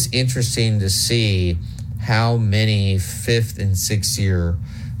it's just interesting to see how many 5th and 6th year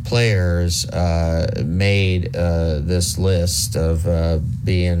players made this list of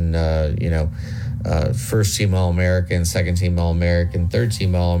being, first team All-American, second team All-American, third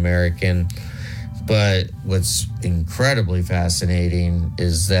team All-American. But what's incredibly fascinating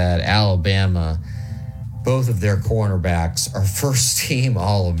is that Alabama, both of their cornerbacks are first team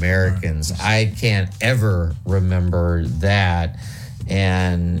All-Americans. I can't ever remember that.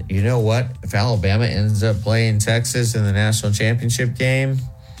 And you know what? If Alabama ends up playing Texas in the national championship game,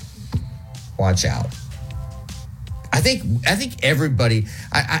 watch out. I think everybody.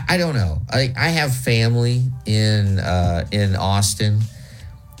 I don't know. I have family in Austin,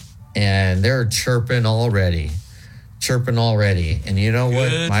 and they're chirping already. And you know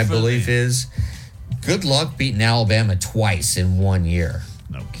what? My belief is, good luck beating Alabama twice in 1 year.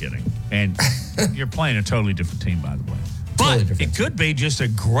 No kidding. And you're playing a totally different team, by the way. But it could be just a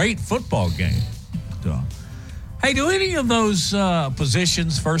great football game. So, hey, do any of those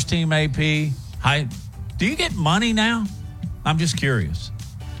positions, first team AP, do you get money now? I'm just curious.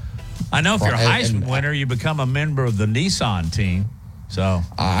 I know if you're a Heisman winner, you become a member of the Nissan team. So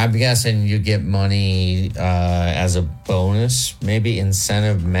I'm guessing you get money as a bonus, maybe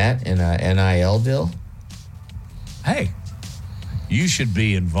incentive met in a NIL deal. Hey, you should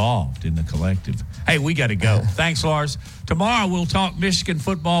be involved in the collective. Hey, we got to go. Thanks, Lars. Tomorrow we'll talk Michigan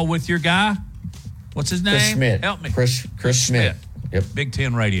football with your guy. What's his name? Chris Schmidt. Help me. Chris Schmidt. Yep. Big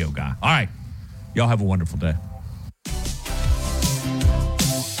Ten radio guy. All right. Y'all have a wonderful day.